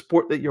understand the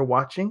sport that you're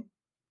watching,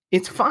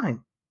 it's fine.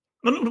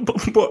 No, but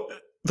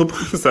the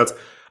point is that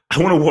I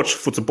want to watch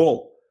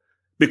football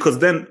because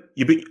then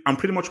I'm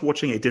pretty much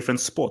watching a different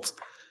sport.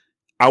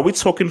 Are we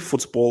talking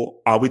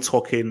football? Are we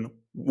talking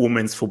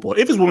women's football?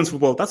 If it's women's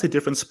football, that's a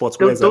different sport.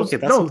 Those are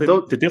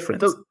the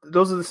difference.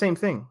 Those are the same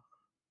thing.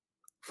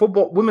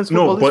 Football, women's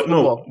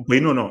football.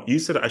 No. You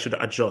said I should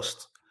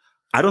adjust.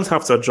 I don't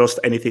have to adjust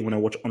anything when I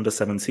watch under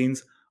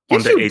 17s,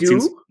 yes, under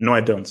 18s. No,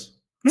 I don't.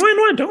 No,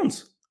 I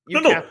don't.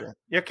 You're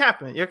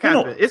capping.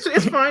 No.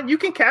 It's fine. You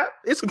can cap.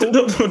 It's cool.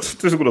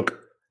 Look,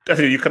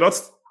 you cannot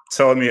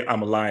tell me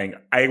I'm lying.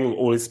 I will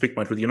always speak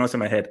my truth. You know what's in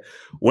my head?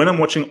 When I'm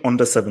watching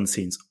under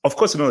 17s, of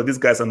course, you know that these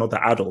guys are not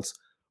the adults,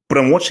 but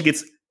I'm watching it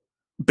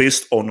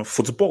based on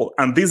football.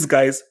 And these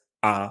guys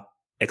are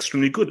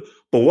extremely good.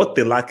 But what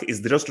they lack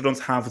is they just don't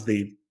have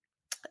the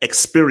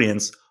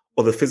experience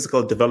or the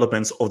physical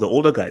developments of the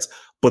older guys,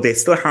 but they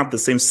still have the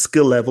same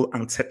skill level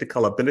and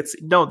technical ability.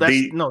 No,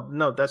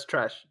 that's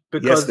trash.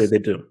 Because yes, they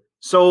do.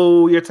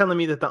 So you're telling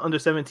me that the under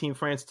 17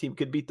 France team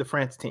could beat the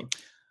France team?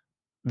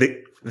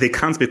 They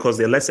can't because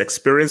they're less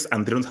experienced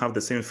and they don't have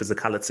the same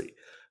physicality.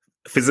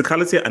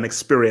 Physicality and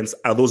experience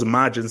are those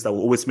margins that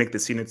will always make the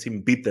senior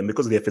team beat them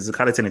because of their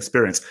physicality and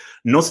experience,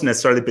 not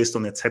necessarily based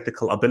on their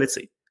technical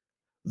ability.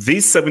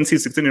 These 17,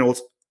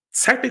 16-year-olds,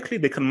 technically,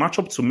 they can match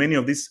up to many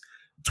of these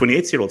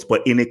 28-year-olds,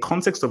 but in a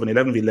context of an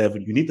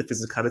 11v11, you need the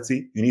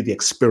physicality, you need the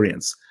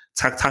experience,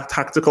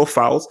 tactical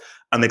fouls,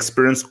 and the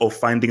experience of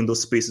finding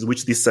those spaces,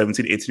 which these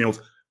 17, 18-year-olds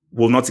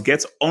will not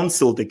get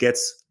until they get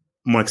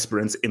more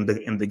experience in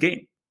the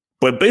game.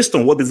 But based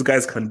on what these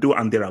guys can do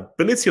and their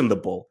ability on the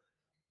ball,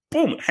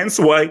 boom, hence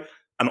why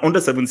an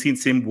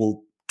under-17 team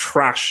will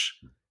trash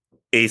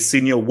a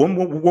senior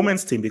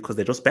women's team because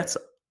they're just better.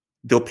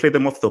 They'll play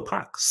them off the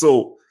park.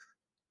 So,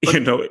 that's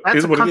it's what it is.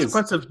 That's a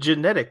consequence of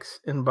genetics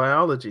in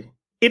biology.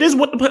 It is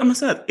what I'm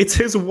saying. It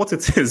is what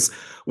it is.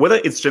 Whether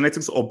it's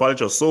genetics or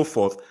biology or so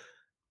forth,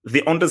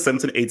 the under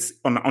 17,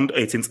 under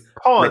 18s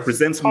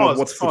represents more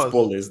what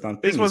football is than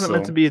things. This wasn't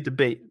meant to be a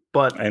debate,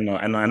 but I know.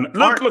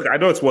 Look, I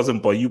know it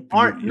wasn't, but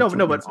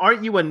but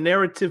aren't you a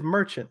narrative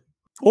merchant?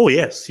 Oh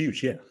yes,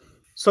 huge, yeah.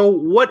 So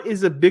what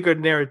is a bigger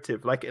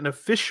narrative, like an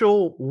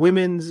official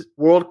women's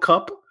World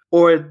Cup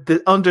or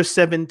the under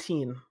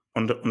 17?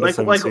 Under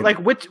 17. Like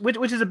which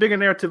is a bigger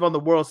narrative on the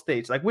world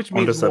stage? Like which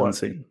means under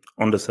 17?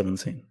 More? Under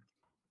 17.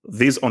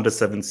 These under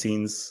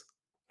 17s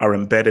are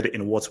embedded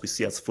in what we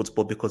see as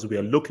football because we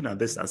are looking at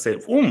this and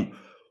saying,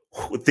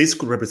 this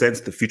could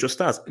represent the future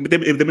stars. They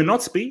may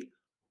not be,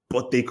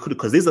 but they could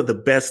because these are the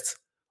best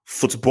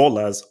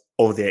footballers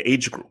of their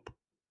age group.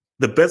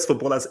 The best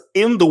footballers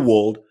in the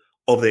world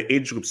of their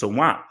age group. So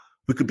wow,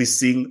 we could be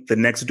seeing the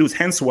next dudes.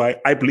 Hence why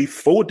I believe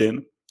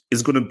Foden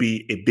is going to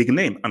be a big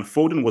name. And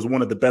Foden was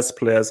one of the best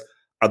players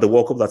at the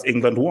World Cup that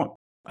England won.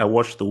 I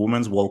watched the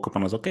Women's World Cup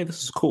and I was okay,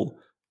 this is cool.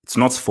 It's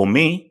not for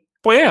me.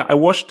 But yeah, I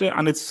watched it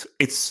and it's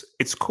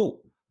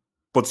cool.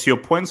 But to your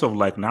points of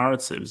like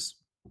narratives,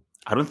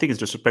 I don't think it's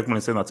disrespectful in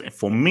saying that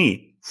for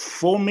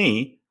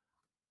me,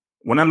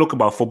 when I look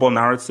about football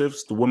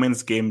narratives, the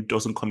women's game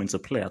doesn't come into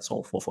play at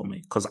all for me.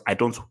 Because I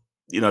don't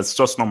it's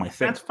just not my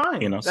thing. That's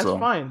fine. That's so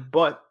fine.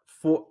 But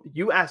for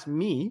you ask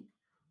me,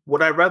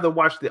 would I rather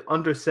watch the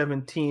under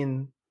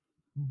 17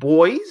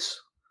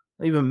 boys,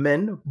 even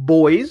men,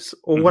 boys,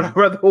 or would I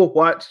rather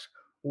watch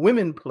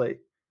women play?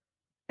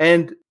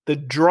 And the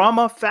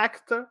drama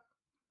factor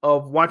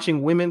of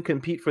watching women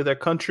compete for their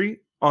country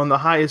on the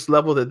highest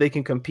level that they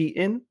can compete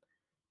in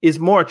is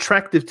more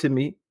attractive to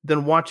me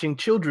than watching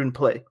children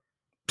play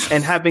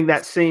and having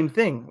that same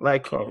thing.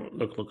 Like,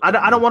 I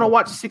don't want to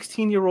watch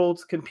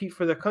 16-year-olds compete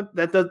for their country.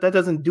 That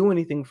doesn't do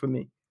anything for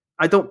me.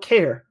 I don't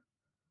care.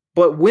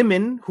 But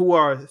women who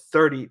are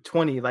 30,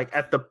 20, like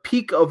at the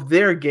peak of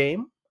their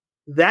game,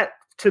 that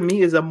to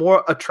me is a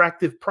more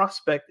attractive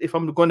prospect if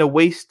I'm going to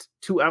waste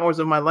 2 hours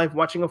of my life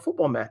watching a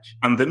football match.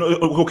 And then,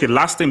 okay,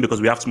 last thing,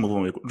 because we have to move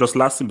on. Just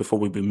last thing before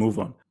we move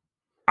on.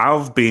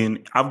 I've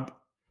been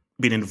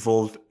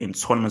involved in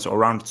tournaments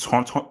around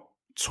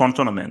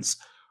tournaments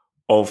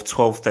of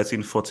 12,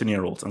 13,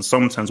 14-year-olds, and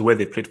sometimes where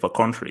they played for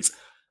countries.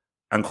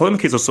 And calling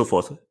kids or so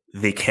forth,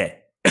 they care.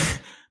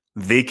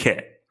 They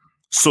care.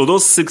 So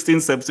those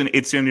 16, 17,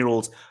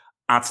 18-year-olds,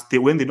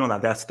 when they know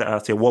that that's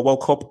at a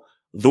World Cup,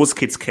 those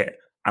kids care.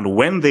 And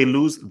when they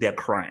lose, they're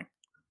crying.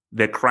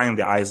 They're crying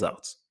their eyes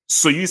out.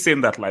 So you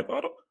saying that like,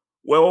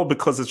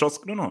 because it's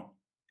just, no.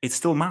 It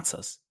still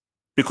matters.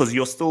 Because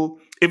you're still,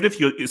 even if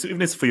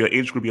it's for your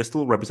age group, you're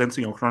still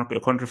representing your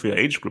country for your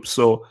age group.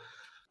 So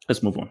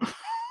let's move on.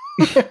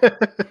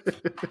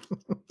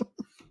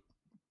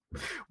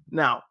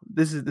 Now,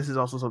 this is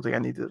also something I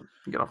need to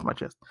get off my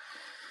chest.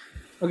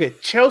 Okay,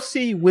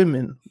 Chelsea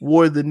women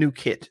wore the new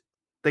kit.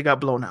 They got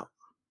blown out.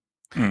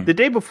 The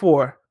day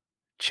before,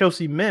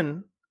 Chelsea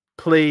men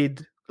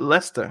played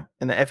Leicester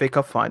in the FA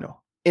Cup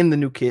final in the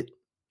new kit.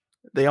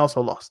 They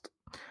also lost.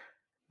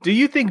 Do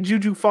you think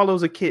Juju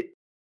follows a kit?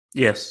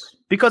 Yes.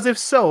 Because if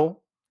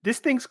so, this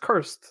thing's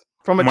cursed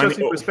from a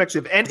Chelsea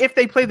perspective. And if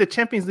they play the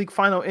Champions League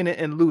final in it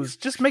and lose,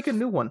 just make a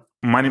new one.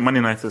 Man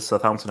United,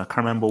 Southampton, I can't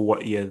remember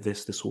what year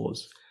this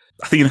was.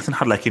 I think United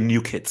had like a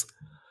new kit.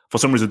 For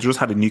some reason, they just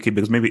had a new kit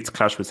because maybe it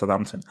clashed with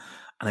Southampton.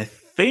 And I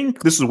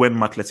think this is when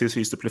Mark Letizia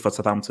used to play for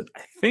Southampton.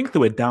 I think they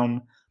were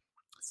down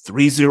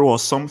 3-0 or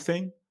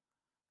something.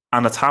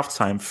 And at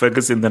halftime,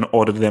 Ferguson then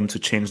ordered them to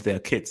change their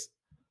kits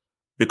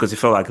because he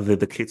felt like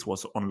the kit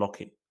was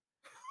unlucky.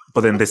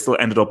 But then they still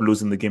ended up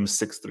losing the game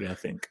 6-3, I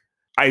think.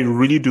 I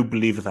really do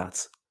believe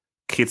that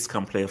kids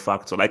can play a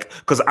factor. Like,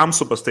 because I'm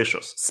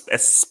superstitious,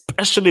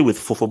 especially with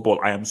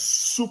football. I am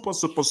super,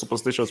 super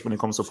superstitious when it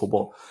comes to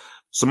football.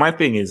 So my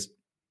thing is,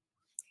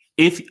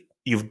 if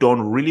you've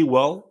done really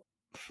well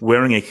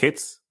wearing a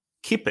kit,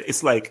 keep it.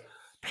 It's like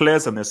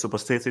players and their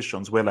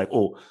superstitions where like,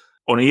 on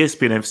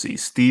ESPN FC,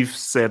 Steve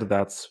said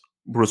that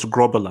Bruce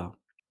Grobbelaar,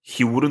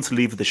 he wouldn't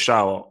leave the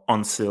shower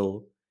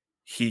until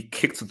he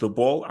kicked the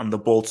ball and the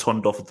ball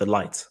turned off the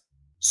light.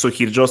 So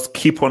he'd just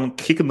keep on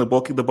kicking the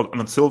ball,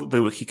 and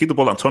until he kicked the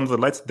ball and turned off the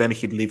lights, then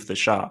he'd leave the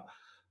shower.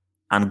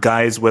 And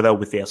guys, whether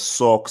with their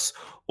socks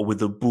or with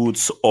the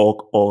boots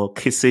or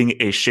kissing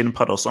a shin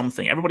pad or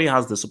something, everybody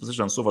has the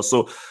superstition and so forth.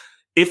 So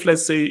if,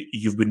 let's say,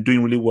 you've been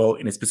doing really well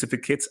in a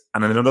specific kit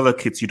and in another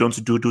kit you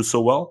don't do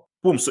so well,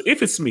 boom. So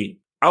if it's me,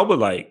 I'll be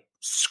like,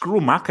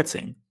 screw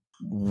marketing.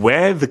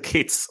 Wear the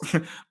kits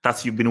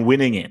that you've been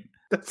winning in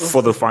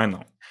for the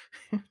final.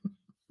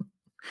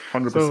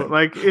 100%. So,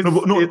 like,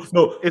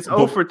 it's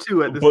 0 for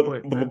 2 at this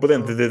point. But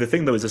then the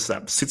thing though is just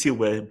that City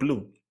wear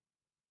blue.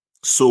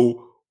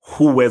 So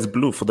who wears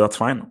blue for that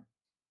final?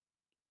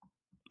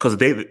 Because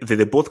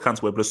they both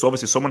can't wear blue. So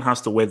obviously someone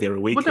has to wear their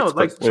away kits.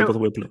 Both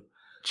wear blue.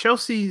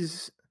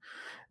 Chelsea's,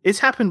 it's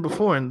happened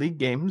before in league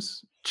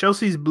games.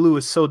 Chelsea's blue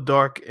is so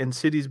dark and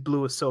City's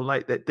blue is so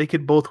light that they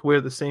could both wear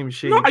the same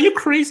shade. No, are you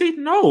crazy?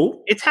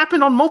 No. It's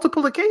happened on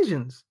multiple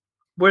occasions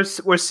where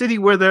City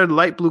wear their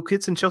light blue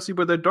kits and Chelsea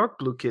wear their dark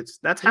blue kits.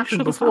 That's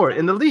happened before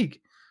in the league.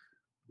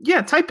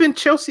 Yeah, type in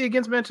Chelsea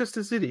against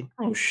Manchester City.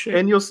 Oh, shit.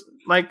 And you'll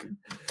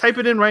type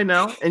it in right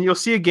now and you'll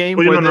see a game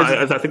where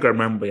I think I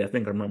remember. I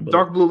think I remember.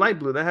 Dark blue, light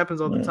blue. That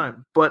happens all the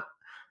time. But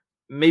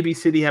maybe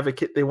City have a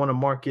kit they want to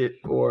market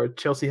or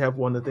Chelsea have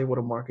one that they want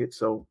to market.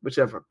 So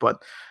whichever.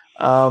 But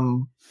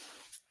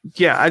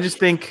I just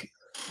think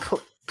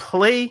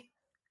play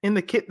in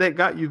the kit that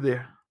got you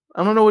there.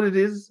 I don't know what it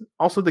is.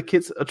 Also, the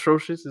kit's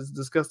atrocious. It's a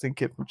disgusting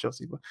kit from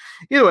Chelsea. But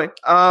either way,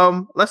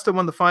 Leicester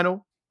won the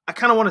final. I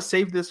kind of want to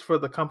save this for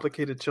the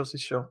complicated Chelsea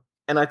show.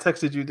 And I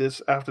texted you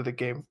this after the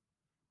game.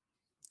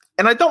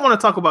 And I don't want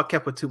to talk about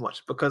Kepa too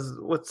much because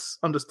what's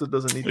understood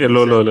doesn't need to be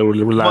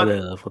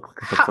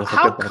said.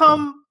 How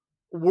come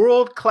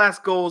world-class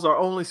goals are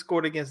only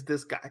scored against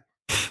this guy?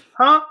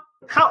 Huh?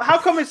 How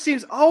come it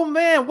seems, oh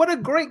man, what a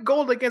great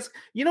goal against,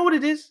 you know what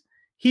it is?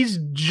 He's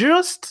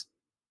just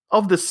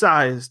of the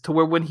size to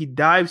where when he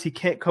dives, he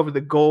can't cover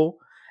the goal.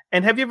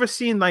 And have you ever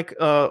seen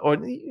or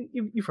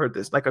you've heard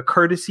this, like a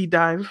courtesy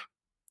dive?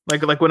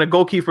 Like when a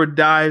goalkeeper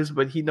dives,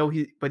 but he knows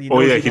he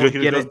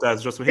does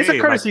dives just, it's a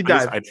courtesy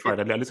dive.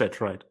 At least I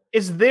tried.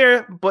 It's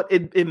there, but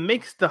it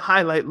makes the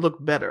highlight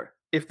look better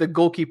if the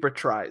goalkeeper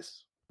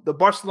tries. The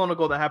Barcelona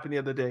goal that happened the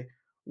other day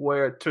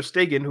where Ter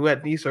Stegen, who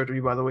had knee surgery,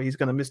 by the way, he's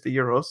going to miss the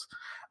Euros.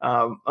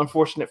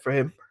 Unfortunate for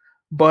him.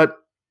 But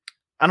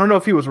I don't know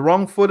if he was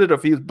wrong-footed or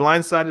if he was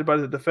blindsided by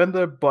the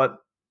defender, but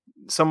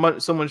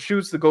someone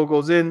shoots, the goal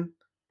goes in,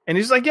 and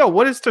he's like, yo,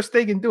 what is Ter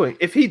Stegen doing?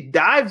 If he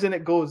dives and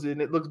it goes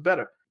in, it looks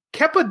better.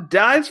 Kepa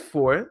dives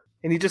for it,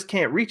 and he just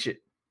can't reach it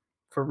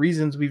for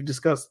reasons we've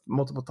discussed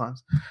multiple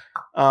times.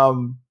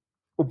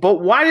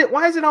 But why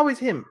is it always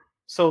him?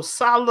 So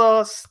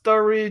Salah,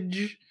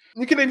 Sturridge,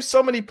 you can name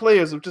so many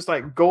players of just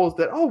like goals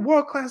that,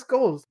 world-class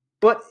goals.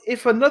 But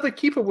if another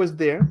keeper was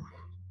there,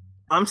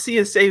 I'm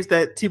seeing saves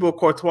that Thibaut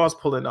Courtois is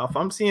pulling off.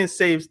 I'm seeing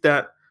saves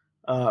that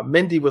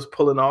Mendy was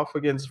pulling off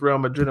against Real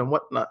Madrid and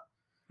whatnot.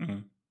 Mm-hmm.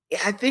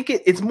 I think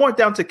it's more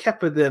down to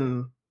Kepa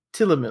than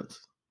Tielemans.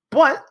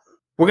 But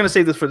we're going to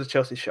save this for the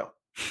Chelsea show.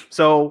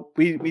 So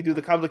we do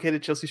the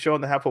complicated Chelsea show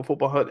on the Half Full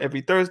Football Hut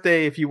every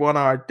Thursday. If you want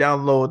our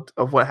download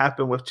of what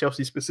happened with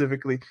Chelsea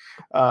specifically,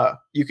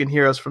 you can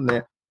hear us from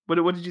there.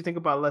 What did you think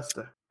about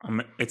Leicester?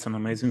 It's an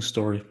amazing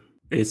story.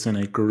 It's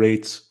a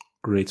great,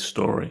 great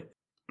story.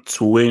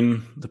 To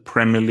win the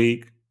Premier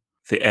League,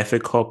 the FA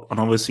Cup, and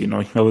obviously,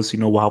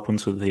 what happened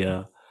to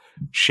the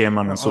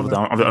chairman and sort of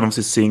that. And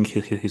obviously seeing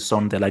his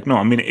son there. Like, no,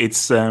 I mean,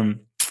 it's there's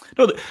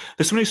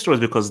so many stories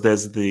because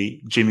there's the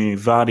Jamie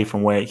Vardy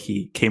from where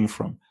he came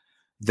from.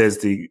 There's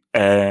the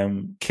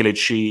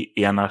Kelechi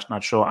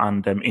Iheanacho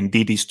and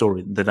Ndidi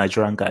story, the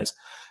Nigerian guys.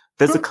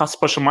 There's the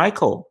Kasper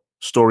Schmeichel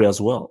story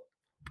as well.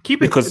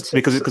 Because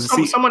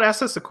someone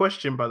asked us a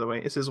question, by the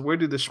way. It says, where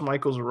do the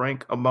Schmeichels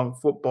rank among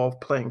football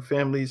playing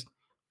families,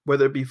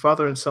 whether it be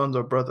father and sons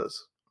or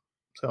brothers?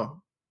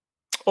 So,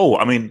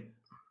 I mean,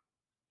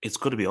 it's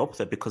got to be up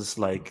there because it's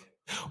like,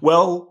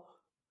 well,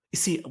 you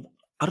see,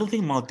 I don't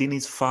think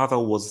Maldini's father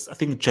was, I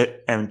think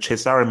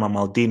Cesare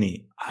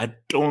Maldini. I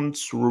don't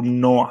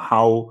know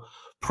how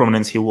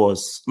prominent he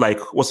was. Like,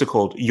 what's it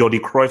called? Jordi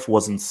Cruyff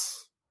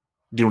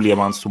didn't really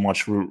amount to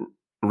much,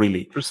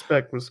 really.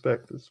 Respect.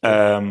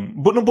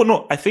 But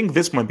no, I think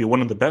this might be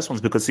one of the best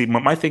ones because, see,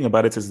 my thing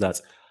about it is that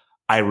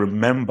I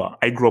remember,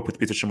 I grew up with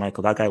Peter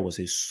Schmeichel. That guy was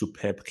a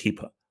superb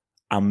keeper,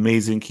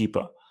 amazing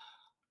keeper.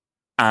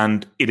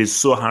 And it is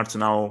so hard to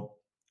now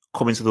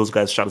come into those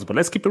guys' shadows. But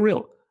let's keep it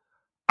real.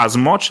 As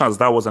much as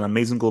that was an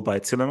amazing goal by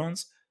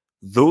Tielemans,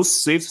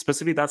 those saves,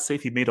 specifically that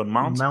save he made on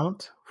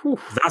Mount,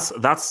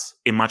 that's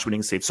a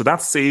match-winning save. So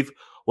that save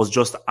was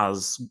just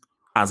as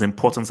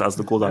important as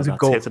the goal that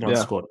Tielemans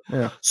scored.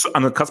 Yeah. So,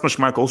 and Kasper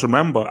Schmeichel, also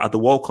remember, at the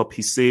World Cup,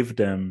 he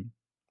saved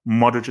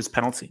Modric's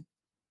penalty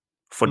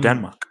for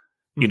Denmark.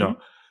 You know,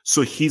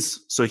 so he's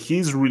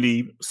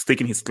really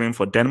staking his claim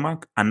for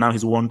Denmark, and now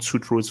he's won 2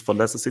 trophies for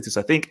Leicester City.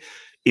 So I think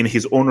in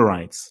his own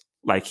rights,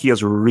 like, he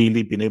has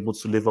really been able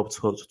to live up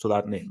to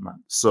that name,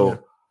 man.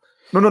 So,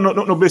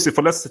 no. Basically,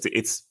 for Leicester City,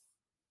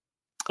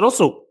 and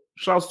also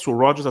shout out to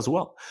Rodgers as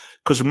well.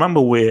 Because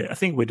remember, I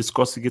think we're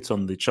discussing it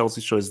on the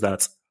Chelsea show, is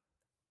that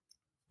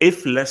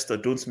if Leicester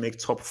don't make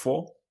top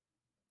 4,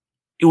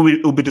 it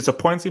will be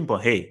disappointing.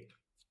 But hey,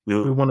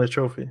 we won a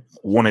trophy.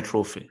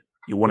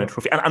 You won a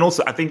trophy, and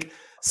also I think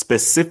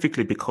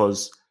specifically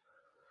because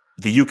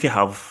the UK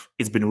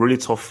it's been really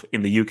tough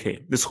in the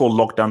UK. This whole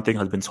lockdown thing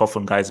has been tough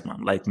on guys,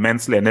 man, like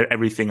mentally and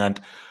everything.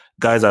 And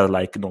guys are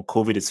like,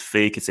 COVID is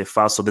fake, it's a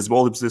farce. So there's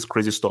all this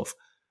crazy stuff.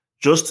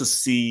 Just to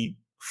see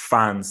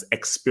fans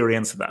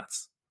experience that,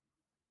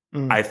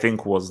 I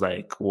think was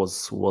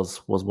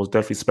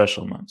definitely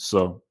special, man.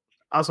 So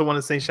I also want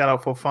to say shout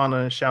out for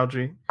Fofana and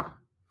Choudhury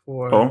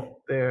for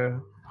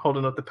their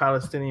holding up the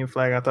Palestinian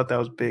flag. I thought that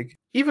was big.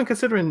 Even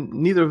considering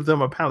neither of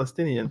them are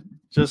Palestinian,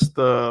 just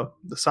the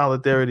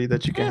solidarity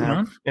that you can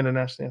have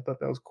internationally, I thought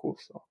that was cool.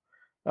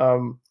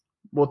 So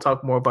we'll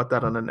talk more about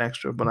that on an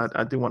extra, but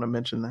I do want to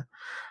mention that.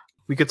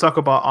 We could talk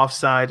about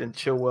offside and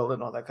Chilwell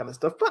and all that kind of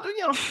stuff. But,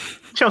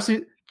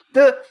 Chelsea,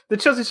 the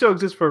Chelsea show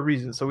exists for a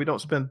reason, so we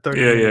don't spend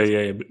 30 minutes.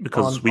 Yeah,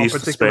 because we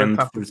used to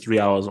spend 3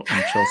 hours on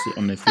Chelsea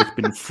on a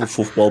flipping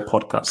football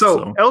podcast.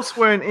 So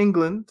elsewhere in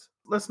England,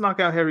 let's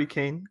knock out Harry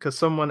Kane, because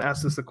someone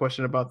asked us a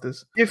question about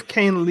this. If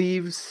Kane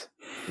leaves,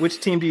 which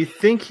team do you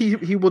think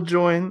he will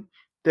join?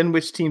 Then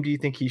which team do you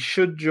think he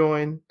should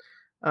join?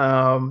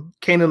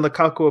 Kane and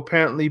Lukaku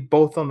apparently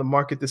both on the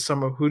market this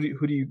summer. Who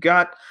do you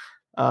got?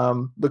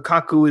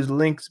 Lukaku is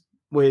linked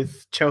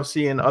with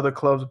Chelsea and other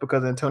clubs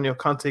because Antonio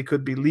Conte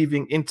could be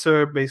leaving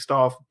Inter based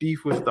off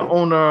beef with the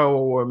owner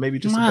or maybe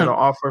just a better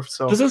offer.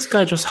 So does this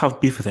guy just have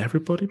beef with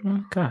everybody,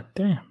 man? God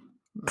damn.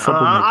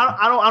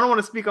 I don't want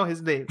to speak on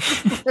his name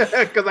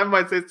because I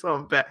might say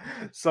something bad.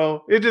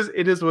 So it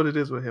is what it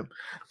is with him.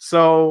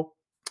 So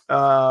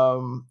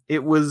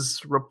it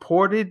was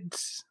reported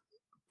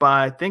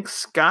by, I think,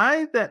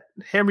 Sky that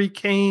Harry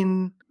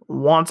Kane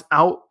wants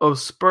out of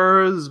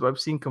Spurs. I've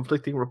seen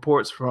conflicting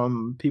reports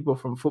from people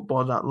from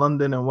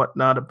Football.London and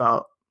whatnot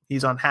about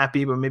he's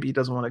unhappy, but maybe he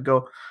doesn't want to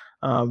go.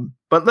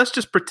 But let's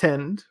just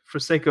pretend, for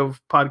sake of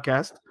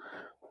podcast,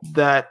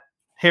 that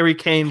Harry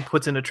Kane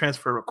puts in a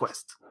transfer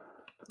request.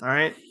 All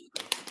right.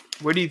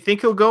 Where do you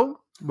think he'll go?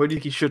 Where do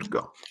you think he should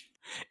go?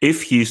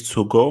 If he's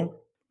to go,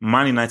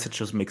 Man United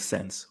just makes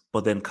sense.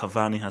 But then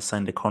Cavani has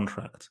signed a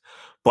contract.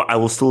 But I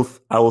will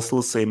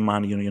still say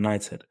Man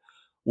United.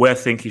 Where I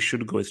think he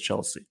should go is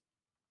Chelsea.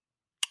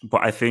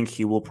 But I think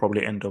he will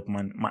probably end up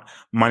Man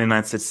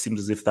United. Seems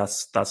as if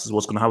that's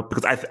what's going to happen.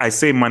 Because I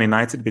say Man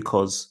United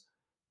because,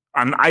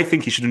 and I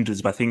think he shouldn't do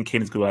this, but I think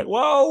Kane is going to be like,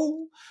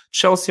 well,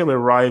 Chelsea are a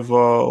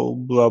rival,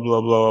 blah,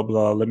 blah, blah,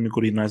 blah. Let me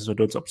go to United so I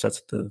don't upset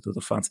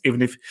the fans.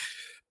 Even if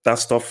that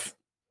stuff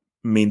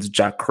means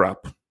jack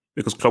crap.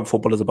 Because club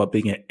football is about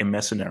being a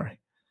mercenary.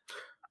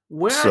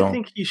 Where I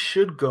think he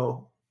should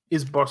go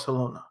is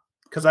Barcelona.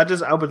 Because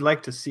I would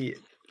like to see it.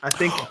 I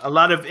think a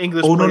lot of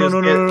English players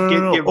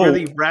get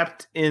really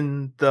wrapped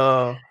in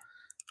the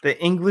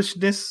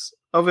Englishness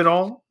of it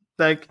all.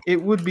 Like,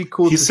 it would be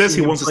cool. He says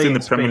he wants to stay in the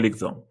Premier League,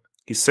 though.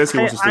 He says he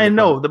wants to stay. I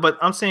know, but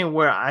I'm saying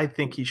where I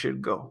think he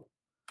should go.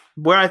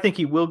 Where I think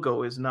he will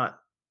go is not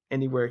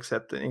anywhere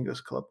except the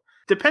English club.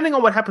 Depending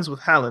on what happens with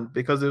Haaland,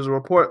 because there's a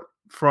report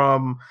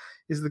from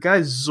the guy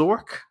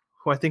Zorc,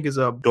 who I think is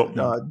a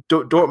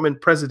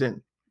Dortmund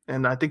president,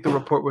 and I think the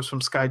report was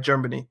from Sky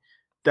Germany,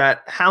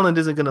 that Haaland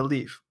isn't going to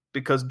leave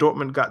because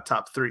Dortmund got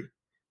top 3.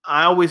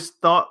 I always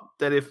thought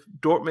that if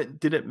Dortmund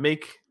didn't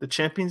make the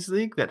Champions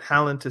League, that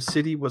Haaland to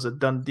City was a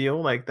done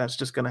deal. Like, that's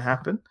just going to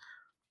happen.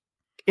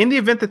 In the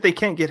event that they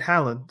can't get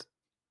Haaland,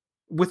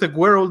 with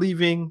Aguero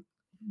leaving,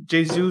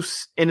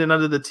 Jesus in and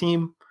under the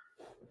team,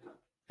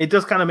 it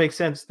does kind of make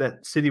sense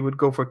that City would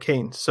go for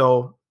Kane.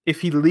 So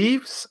if he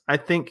leaves, I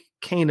think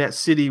Kane at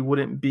City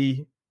wouldn't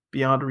be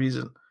beyond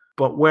reason.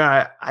 But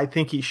where I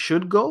think he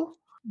should go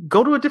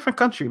to a different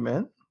country,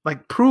 man.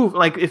 Like, prove,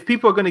 like, if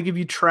people are going to give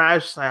you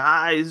trash,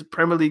 like, is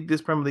Premier League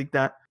this, Premier League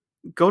that,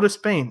 go to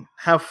Spain,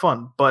 have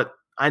fun. But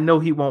I know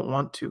he won't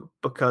want to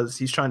because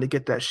he's trying to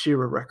get that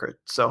Shearer record.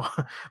 So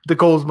the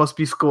goals must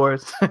be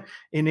scored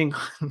in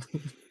England.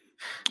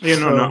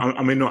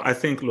 I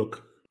think,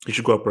 look, you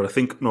should go up, but I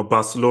think,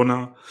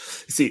 Barcelona.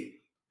 See,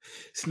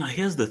 now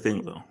here's the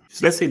thing, though.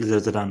 Let's say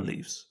Zidane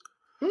leaves.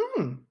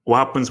 What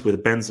happens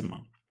with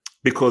Benzema?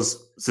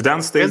 Because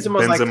Zidane stays,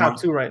 Benzema's like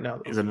top 2 right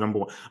now. Is the number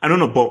 1. I don't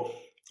know, but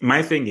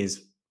my thing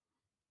is,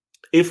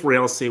 if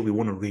Real say we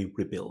want to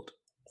rebuild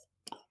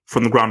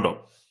from the ground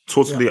up,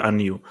 totally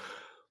anew,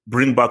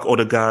 bring back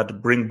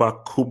Odegaard, bring back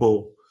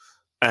Kubo,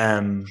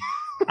 and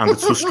the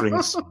 2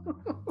 strings.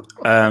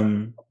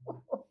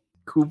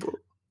 Kubo.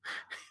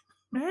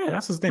 Yeah,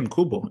 that's his name,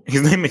 Kubo.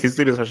 His name is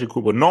actually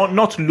Kubo.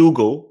 Not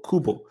Lugo,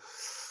 Kubo.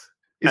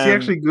 Is he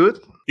actually good?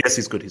 Yes,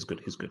 he's good. He's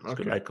good.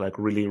 Okay. Like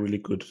really, really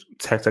good.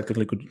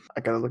 Technically good. I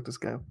gotta look this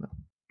guy up now.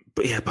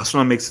 But yeah,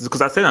 Barcelona makes sense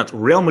because I think that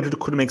Real Madrid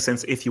could make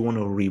sense if you want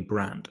to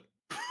rebrand.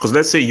 Because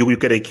let's say you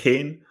get a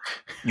Kane,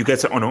 you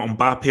get it on a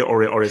Mbappe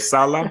or a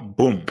Salah,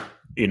 boom,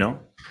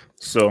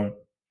 So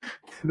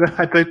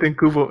I typed in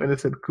Kubo and it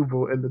said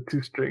Kubo and the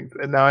 2 strings,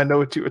 and now I know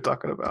what you were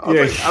talking about.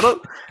 I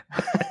don't.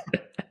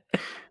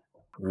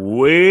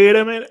 Wait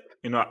a minute.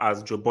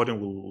 As Joe Budden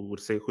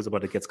would say, who's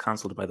about to get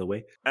cancelled, by the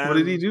way. What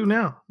did he do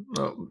now?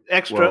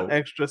 Extra.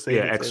 Extra.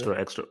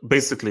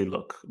 Basically,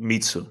 look, me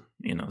too.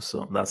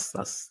 So that's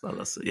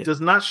it. Yeah. Does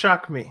not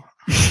shock me.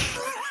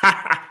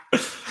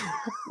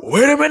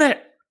 Wait a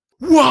minute.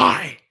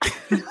 Why?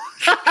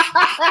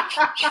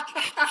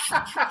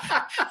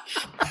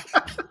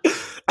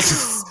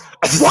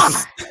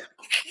 Why?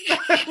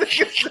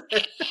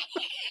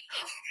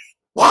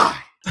 Why?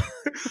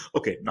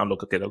 Okay, now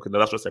look. Okay,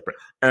 that's just separate.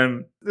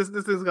 This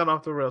has gone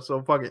off the rails,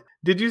 so fuck it.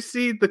 Did you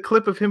see the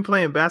clip of him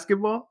playing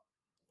basketball?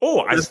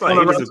 Oh, I saw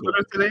it ages ago.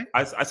 Today?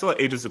 I saw it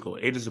ages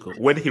ago.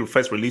 When he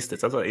first released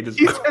it, I saw it ages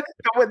ago.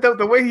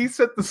 The way he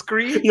set the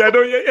screen. Yeah,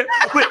 no, yeah.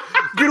 Wait,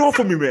 get off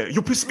of me, man!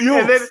 You piss me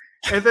off.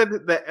 And then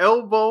the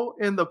elbow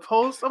in the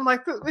post. I'm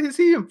like, is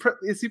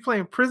he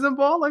playing prison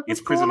ball? Like,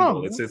 what's going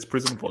on? It's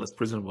prison ball. It's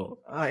prison ball.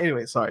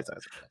 Anyway, sorry.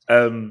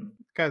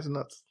 Guy's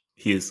nuts.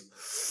 He is.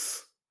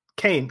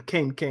 Kane.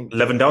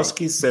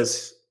 Lewandowski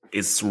says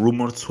it's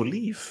rumored to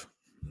leave.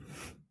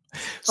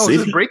 So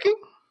is this breaking?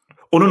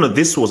 Oh no!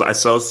 This was I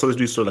saw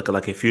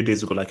like a few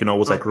days ago. Like it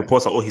was like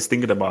reports. Like, he's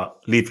thinking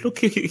about leave. Look,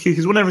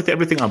 he's won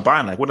everything I'm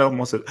buying. Like what else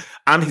must it?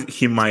 And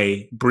he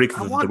might break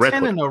the record.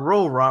 10 in a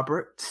row,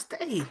 Robert.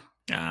 Stay.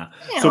 Yeah.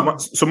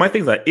 So my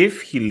thing is that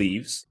if he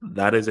leaves,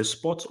 that is a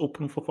spot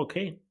open for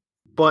Kane.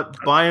 But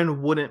Bayern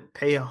wouldn't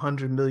pay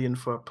 100 million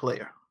for a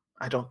player.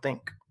 I don't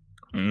think.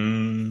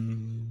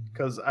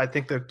 Because I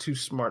think they're too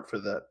smart for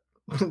that.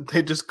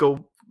 They just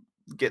go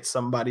get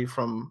somebody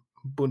from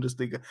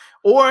Bundesliga.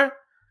 Or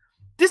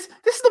this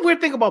is the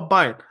weird thing about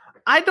Bayern.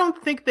 I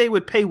don't think they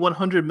would pay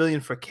 100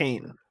 million for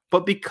Kane.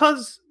 But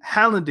because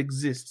Haaland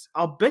exists,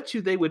 I'll bet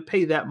you they would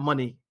pay that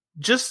money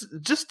just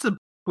to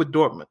with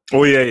Dortmund.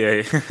 Oh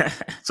yeah.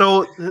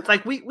 So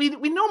like we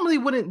normally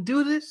wouldn't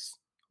do this,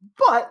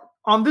 but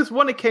on this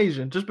one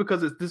occasion, just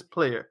because it's this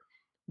player,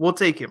 we'll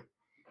take him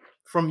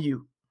from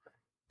you.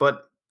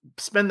 But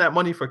spend that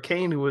money for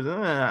Kane, who was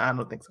I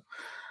don't think so.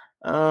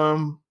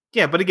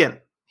 Yeah, but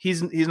again,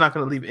 he's not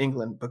going to leave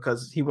England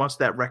because he wants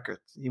that record.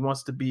 He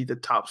wants to be the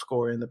top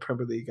scorer in the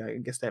Premier League. I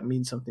guess that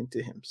means something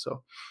to him.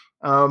 So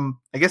I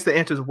guess the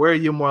answer is, where are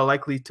you more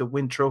likely to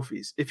win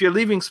trophies? If you're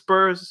leaving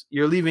Spurs,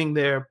 you're leaving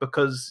there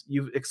because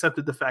you've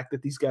accepted the fact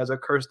that these guys are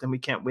cursed and we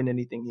can't win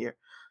anything here.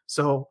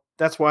 So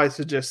that's why I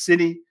suggest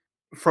City.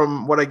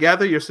 From what I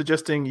gather, you're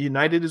suggesting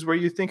United is where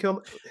you think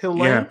he'll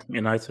land? Yeah,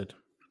 United.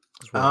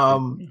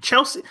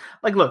 Chelsea,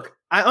 like, look,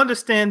 I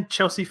understand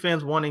Chelsea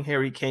fans wanting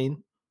Harry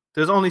Kane.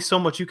 There's only so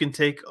much you can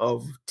take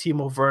of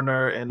Timo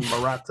Werner and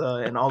Morata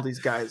and all these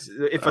guys.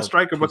 If a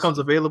striker becomes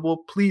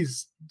available,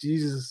 please,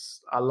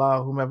 Jesus,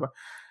 Allah, whomever,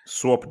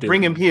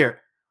 bring him here.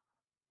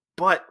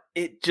 But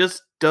it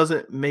just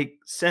doesn't make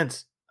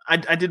sense. I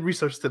did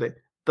research today.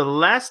 The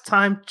last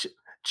time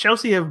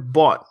Chelsea have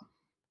bought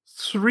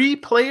 3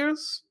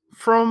 players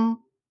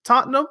from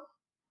Tottenham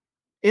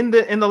in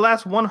the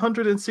last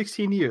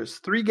 116 years,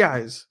 3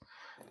 guys.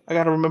 I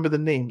got to remember the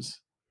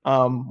names.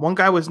 One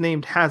guy was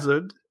named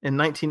Hazard in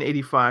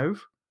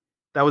 1985.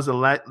 That was the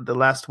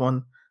last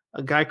one.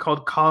 A guy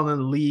called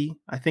Colin Lee,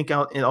 I think,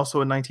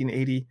 also in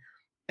 1980.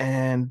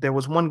 And there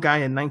was one guy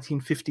in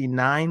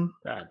 1959.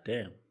 God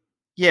damn.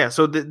 Yeah,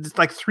 so it's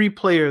like 3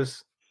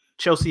 players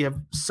Chelsea have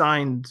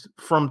signed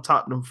from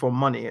Tottenham for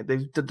money.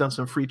 They've done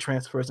some free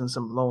transfers and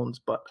some loans,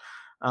 but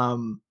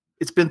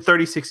it's been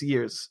 36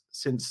 years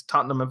since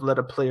Tottenham have let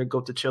a player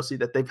go to Chelsea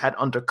that they've had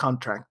under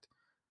contract.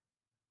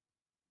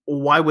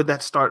 Why would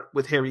that start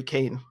with Harry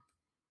Kane?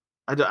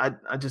 I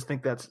just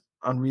think that's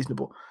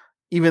unreasonable,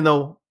 even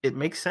though it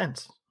makes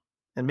sense.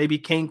 And maybe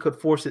Kane could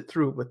force it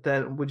through, but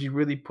then would you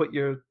really put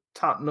your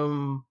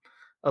Tottenham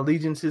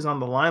allegiances on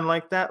the line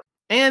like that?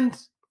 And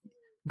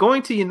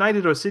going to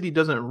United or City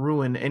doesn't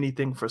ruin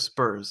anything for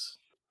Spurs.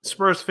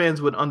 Spurs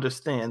fans would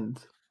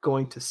understand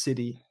going to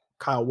City,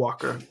 Kyle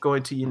Walker,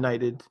 going to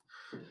United,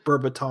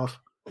 Berbatov.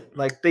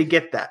 Like, they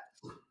get that.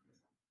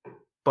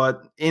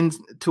 But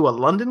into a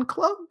London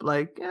club,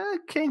 like,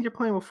 Kane, you're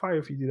playing with fire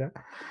if you do that.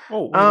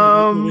 Oh,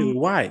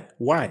 wait,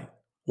 why?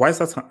 Why is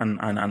that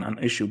an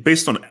issue?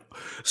 Based on,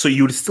 so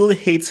you would still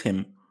hate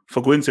him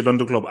for going to a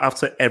London club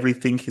after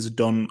everything he's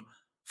done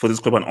for this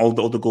club and all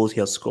the goals he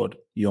has scored?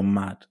 You're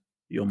mad.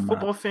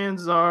 Football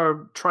fans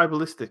are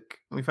tribalistic.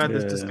 We've had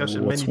this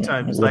discussion many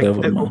times.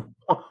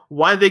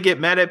 Why they get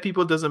mad at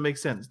people doesn't make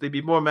sense. They'd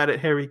be more mad at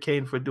Harry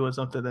Kane for doing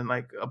something than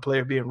like a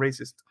player being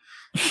racist.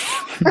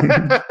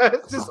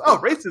 It's just,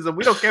 racism.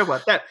 We don't care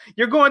about that.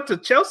 You're going to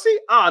Chelsea?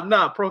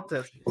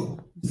 Protest.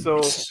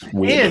 So,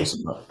 and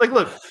like,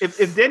 look,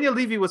 if Daniel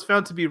Levy was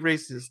found to be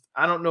racist,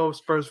 I don't know if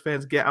Spurs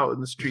fans get out in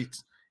the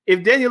streets.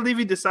 If Daniel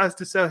Levy decides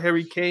to sell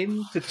Harry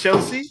Kane to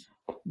Chelsea,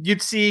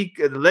 you'd see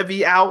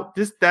Levy out,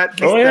 that.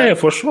 Yeah,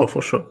 for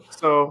sure.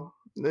 So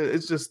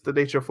it's just the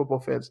nature of football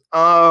fans.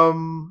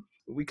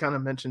 We kind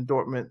of mentioned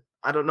Dortmund.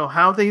 I don't know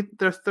how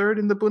they're third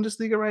in the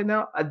Bundesliga right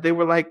now. They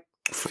were like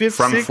fifth.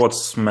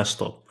 Frankfurt's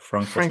messed up.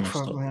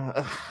 Frankfurt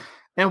man.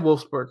 And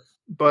Wolfsburg,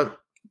 but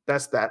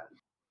that's that.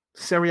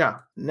 Serie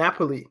A,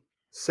 Napoli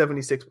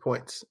 76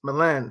 points,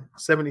 Milan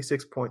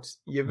 76 points,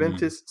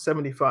 Juventus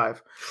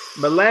 75.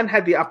 Milan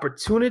had the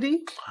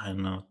opportunity,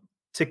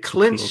 to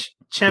clinch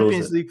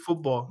Champions League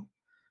football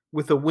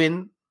with a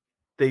win.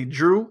 They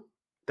drew.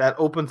 That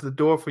opens the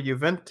door for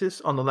Juventus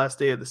on the last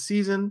day of the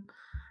season.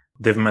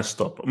 They've messed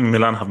up.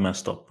 Milan have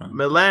messed up. Man.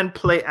 Milan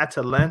play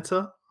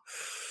Atalanta.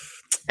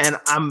 And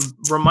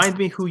remind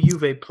me who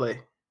Juve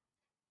play.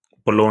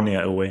 Bologna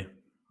away.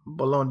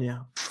 Bologna.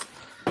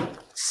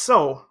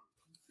 So,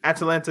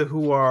 Atalanta,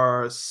 who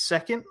are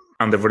second.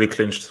 And they've already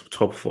clinched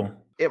top 4.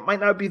 It might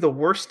not be the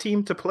worst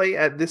team to play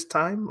at this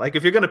time. Like,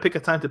 if you're going to pick a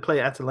time to play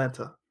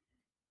Atalanta,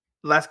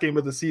 last game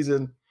of the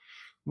season,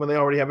 when they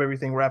already have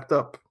everything wrapped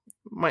up,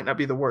 might not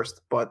be the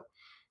worst. But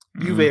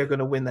Juve are going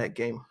to win that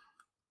game.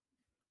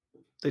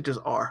 They just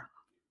are.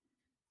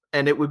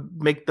 And it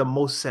would make the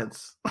most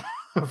sense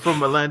for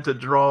Milan to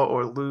draw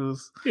or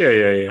lose.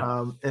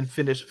 Yeah. And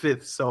finish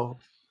 5th. So,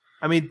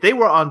 I mean, they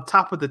were on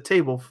top of the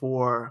table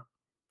for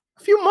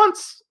a few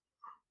months.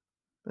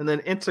 And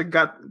then Inter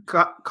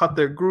caught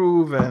their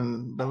groove,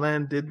 and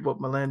Milan did what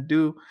Milan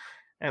do,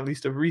 at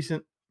least of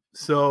recent.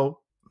 So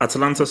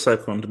Atalanta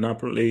second,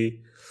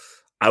 Napoli.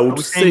 I would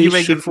say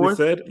Juve should fourth?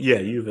 be third. Yeah,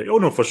 Juve. Oh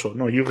no, for sure.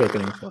 No, Juve are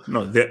getting fourth.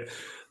 No,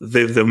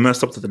 they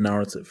messed up to the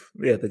narrative.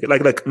 Yeah, they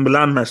like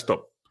Milan messed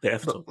up. They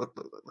effed up. Look.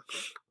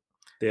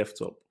 They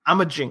effed up.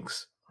 I'm a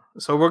jinx,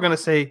 so we're gonna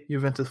say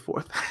Juventus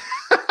 4th.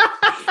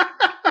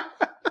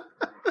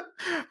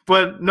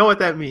 But know what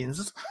that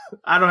means.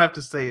 I don't have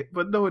to say it,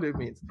 but know what it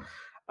means.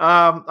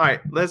 All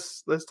right,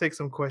 let's take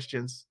some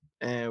questions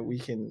and we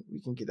can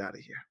get out of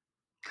here.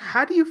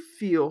 How do you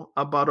feel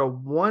about a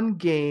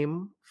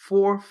 1-game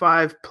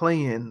 4-5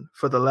 play-in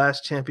for the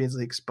last Champions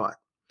League spot?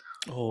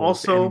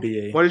 Also,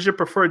 what is your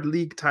preferred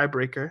league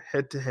tiebreaker,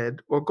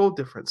 head-to-head, or goal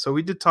difference? So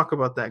we did talk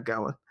about that,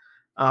 Gowan.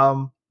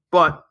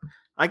 But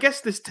I guess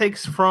this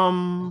takes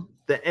from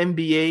the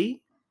NBA.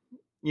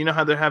 You know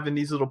how they're having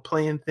these little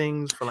play-in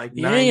things for like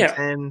 9,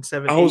 10,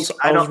 7, 8?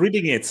 I was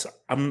reading it.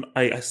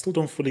 I still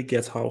don't fully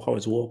get how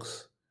it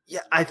works.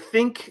 Yeah, I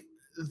think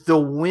the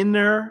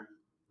winner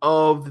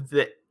of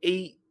the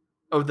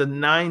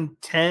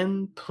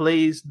 9-10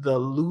 plays the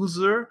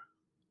loser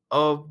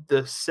of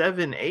the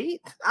 7-8.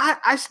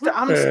 I'm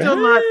still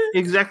not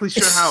exactly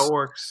sure how it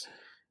works,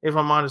 if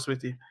I'm honest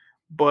with you.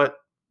 But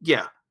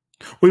yeah,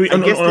 I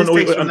guess this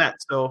takes from that.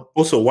 So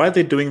also, why are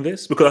they doing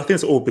this? Because I think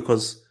it's all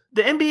because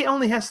the NBA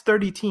only has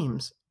 30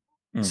 teams.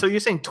 So you're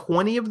saying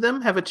 20 of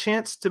them have a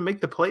chance to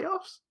make the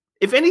playoffs?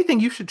 If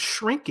anything, you should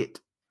shrink it.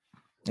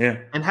 Yeah.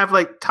 And have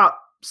like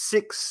top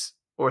 6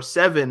 or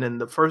 7 and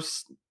the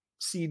first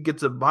seed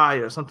gets a bye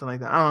or something like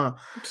that. I don't know.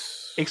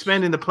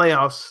 Expanding the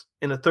playoffs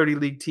in a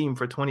 30-league team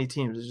for 20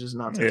 teams is just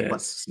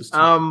nonsense.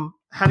 Yeah,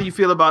 how do you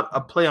feel about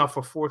a playoff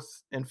for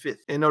 4th and 5th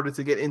in order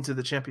to get into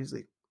the Champions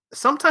League?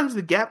 Sometimes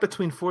the gap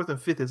between 4th and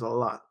 5th is a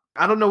lot.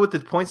 I don't know what the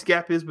points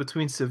gap is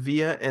between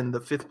Sevilla and the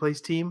 5th place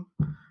team.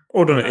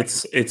 Oh no,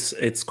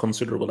 it's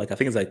considerable. Like I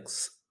think it's like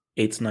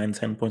 8, 9,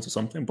 10 points or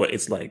something. But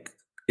it's like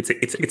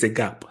it's a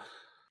gap.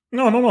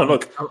 No.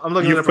 Look, I'm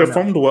looking. You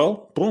performed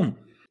well. Boom.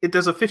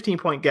 There's a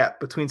 15-point gap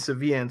between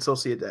Sevilla and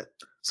Sociedad.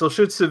 So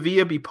should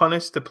Sevilla be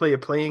punished to play a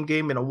playing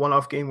game in a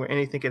one-off game where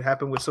anything could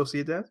happen with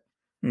Sociedad?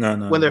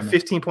 No. When they're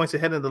 15 points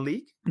ahead of the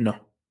league? No.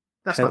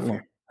 That's not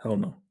fair. Hell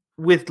no.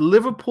 With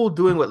Liverpool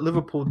doing what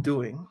Liverpool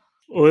doing.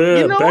 Oh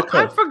yeah,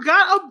 I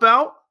forgot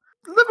about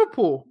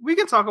Liverpool. We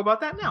can talk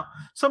about that now.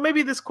 So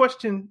maybe this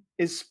question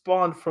is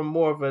spawned from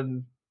more of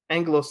an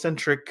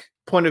Anglo-centric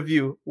point of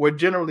view, where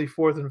generally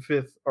 4th and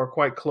 5th are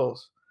quite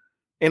close.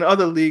 In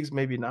other leagues,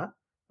 maybe not.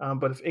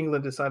 But if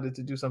England decided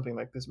to do something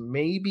like this,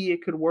 maybe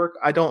it could work.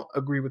 I don't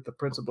agree with the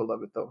principle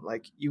of it, though.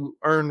 Like, you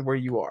earn where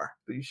you are,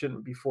 but you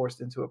shouldn't be forced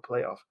into a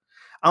playoff.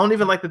 I don't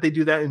even like that they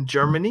do that in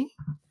Germany,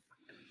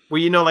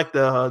 where, like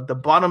the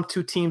bottom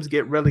 2 teams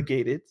get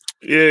relegated.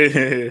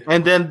 Yeah.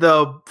 And then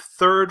the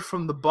third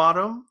from the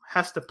bottom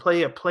has to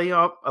play a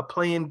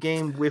play-in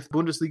game with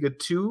Bundesliga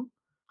 2.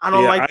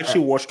 I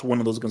actually watched one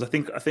of those games. I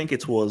think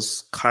it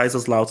was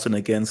Kaiserslautern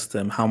against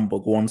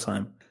Hamburg one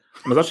time.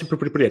 It was actually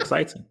pretty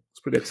exciting. It's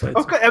pretty exciting.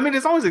 Okay, I mean,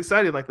 it's always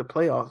exciting, like the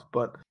playoffs,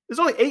 but there's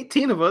only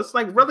 18 of us.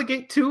 Like,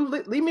 relegate 2,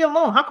 leave me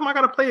alone. How come I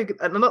got to play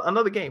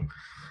another game?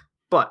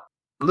 But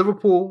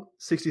Liverpool,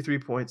 63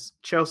 points.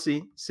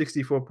 Chelsea,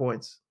 64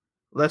 points.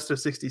 Leicester,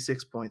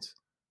 66 points.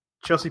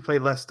 Chelsea play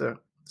Leicester.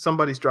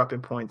 Somebody's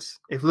dropping points.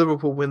 If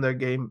Liverpool win their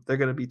game, they're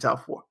going to be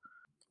top 4.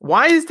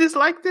 Why is this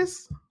like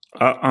this?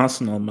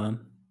 Arsenal, man.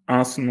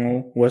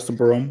 Arsenal, West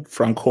Brom,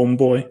 Frank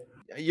Homeboy.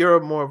 You're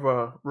more of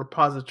a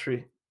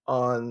repository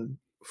on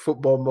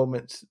football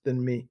moments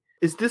than me.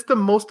 Is this the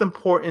most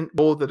important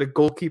goal that a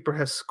goalkeeper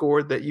has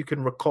scored that you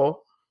can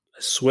recall? I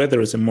swear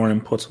there is a more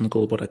important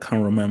goal, but I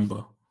can't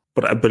remember.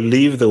 But I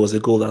believe there was a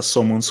goal that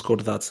someone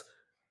scored that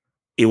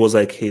it was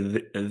like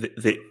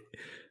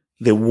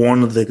they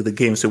won the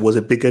game, so it was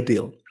a bigger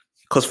deal.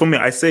 Because for me,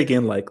 I say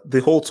again, like,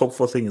 the whole top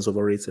 4 thing is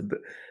overrated.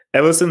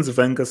 Ever since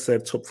Wenger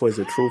said top 4 is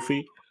a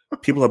trophy,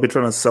 people have been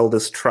trying to sell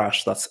this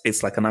trash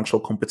it's like an actual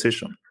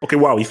competition. Okay,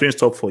 wow, you finished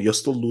top 4, you're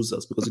still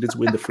losers because you didn't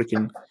win the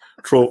freaking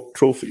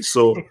trophy.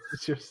 So,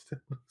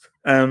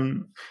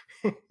 no,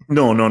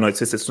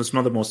 it's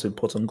not the most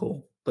important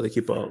goal that the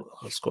keeper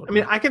has scored. I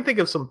mean, I can think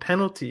of some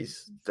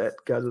penalties that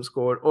guys have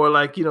scored, or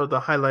like, the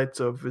highlights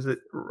of, is it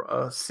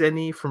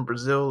Ceni from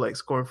Brazil, like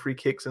scoring free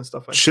kicks and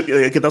stuff like that.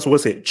 Okay, that's what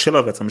I say.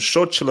 Chilavert. I'm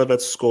sure Chilavert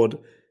scored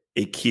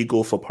a key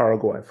goal for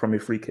Paraguay from a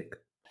free kick.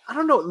 I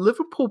don't know.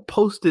 Liverpool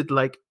posted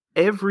like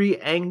every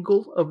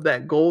angle of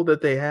that goal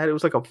that they had. It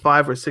was like a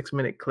 5 or 6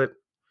 minute clip.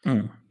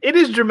 It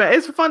is dramatic.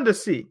 It's fun to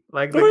see.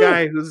 Like the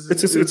guy who's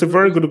it's a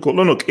very good goal.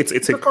 No, look,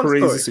 it's a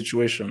crazy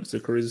situation. It's a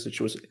crazy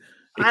situation.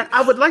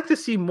 I would like to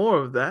see more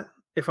of that,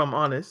 if I'm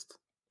honest.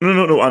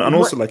 No, and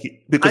also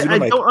like, because I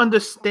don't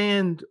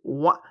understand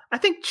why. I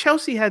think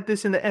Chelsea had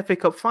this in the FA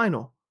Cup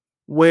final,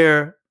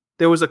 where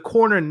there was a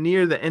corner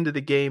near the end of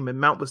the game and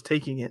Mount was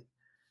taking it.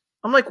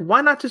 I'm like, why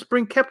not just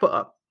bring Kepa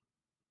up?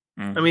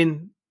 I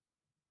mean,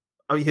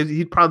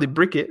 he'd probably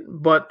brick it,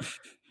 but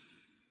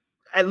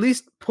at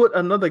least put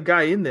another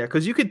guy in there,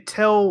 because you could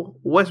tell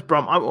West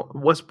Brom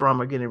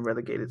are getting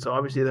relegated, so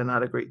obviously they're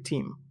not a great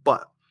team.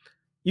 But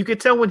you could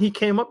tell when he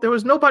came up, there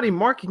was nobody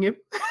marking him.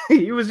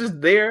 He was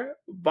just there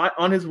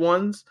on his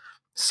ones.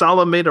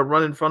 Salah made a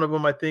run in front of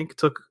him, I think,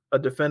 took a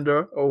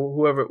defender or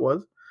whoever it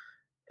was,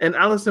 and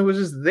Alisson was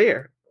just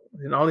there.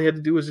 And all he had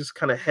to do was just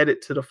kind of head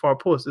it to the far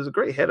post. It was a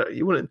great header.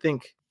 You wouldn't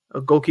think a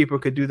goalkeeper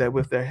could do that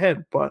with their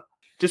head, but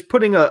just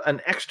putting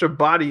an extra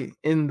body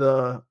in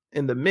the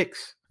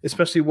mix,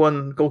 especially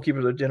when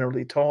goalkeepers are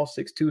generally tall,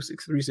 6'2",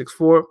 6'3",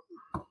 6'4".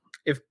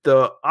 If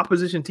the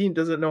opposition team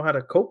doesn't know how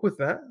to cope with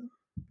that,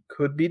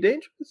 could be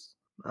dangerous.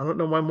 I don't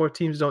know why more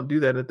teams don't do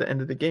that at the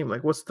end of the game.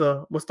 Like, what's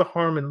the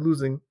harm in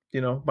losing,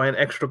 by an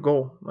extra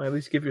goal? At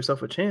least give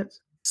yourself a chance.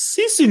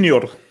 Si,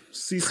 señor.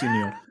 Si,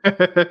 señor.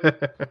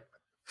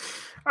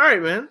 All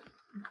right, man.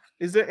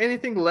 Is there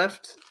anything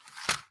left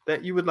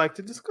that you would like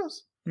to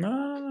discuss?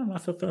 No. I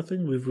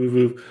think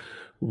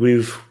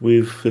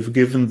we've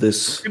given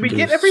this. Did we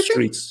get everything?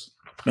 Streets.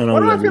 No. Why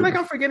do I feel like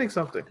I'm forgetting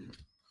something?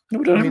 No,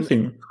 we don't have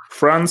anything.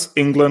 France,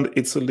 England,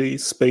 Italy,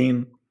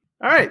 Spain.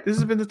 All right, this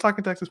has been the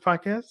Talking Tactics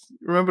podcast.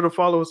 Remember to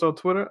follow us on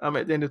Twitter. I'm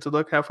at Daniel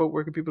Tuluk. Half-Hope,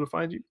 where can people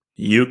find you?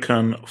 You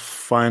can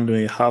find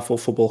me at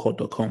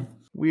halfoffootballhot.com.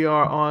 We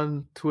are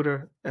on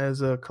Twitter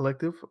as a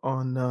collective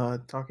on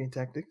Talking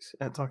Tactics,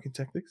 at Talking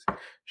Tactics.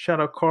 Shout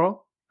out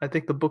Carl. I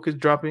think the book is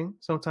dropping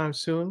sometime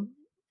soon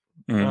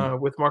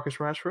with Marcus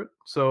Rashford.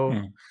 So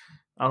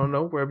I don't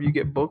know, wherever you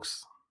get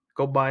books,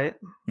 go buy it.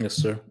 Yes,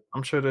 sir.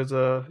 I'm sure there's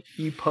a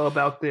EPUB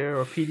out there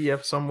or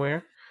PDF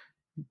somewhere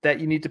that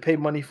you need to pay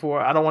money for.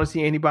 I don't want to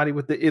see anybody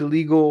with the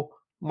illegal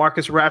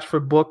Marcus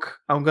Rashford book.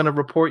 I'm going to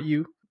report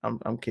you.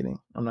 I'm kidding.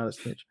 I'm not a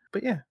snitch.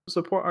 But yeah,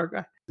 support our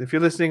guy. If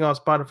you're listening on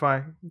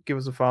Spotify, give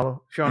us a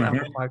follow. If you're on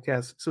Apple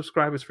Podcasts,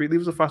 subscribe. It's free.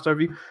 Leave us a 5-star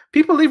review.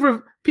 People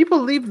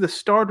leave the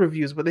starred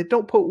reviews, but they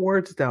don't put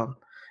words down.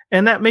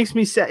 And that makes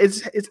me sad.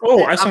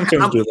 I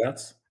sometimes do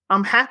that.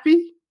 I'm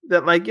happy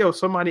that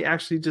somebody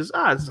actually just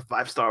it's a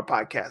 5-star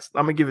podcast.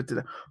 I'm gonna give it to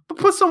them. But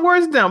put some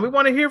words down. We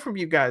want to hear from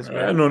you guys,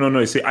 man. No.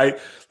 You see, I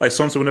like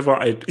sometimes whenever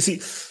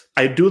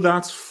I do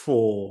that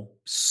for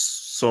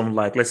some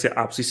let's say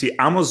apps. You see,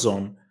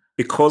 Amazon,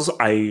 because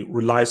I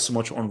rely so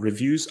much on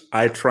reviews,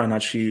 I try and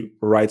actually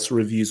write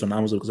reviews on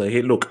Amazon because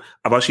hey, look,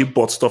 I've actually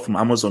bought stuff from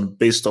Amazon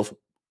based off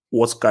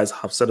what guys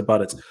have said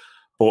about it.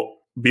 But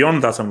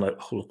beyond that, I'm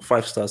like, look,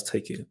 5 stars,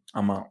 take it.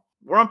 I'm out.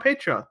 We're on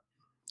Patreon,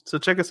 so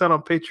check us out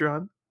on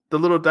Patreon. The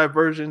little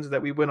diversions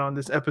that we went on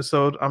this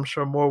episode, I'm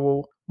sure more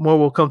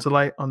will come to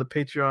light on the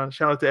Patreon.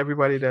 Shout out to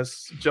everybody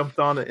that's jumped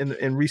on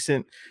in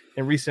recent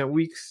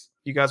weeks.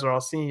 You guys are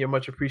all seeing. You're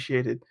much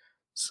appreciated.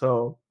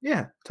 So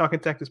yeah, Talking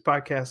Tactics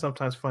podcast,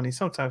 sometimes funny,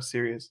 sometimes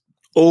serious.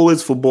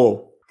 Always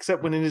football.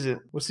 Except when it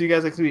isn't. We'll see you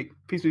guys next week.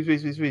 Peace.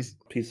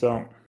 Peace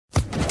out.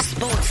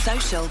 Sports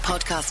Social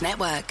Podcast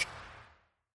Network.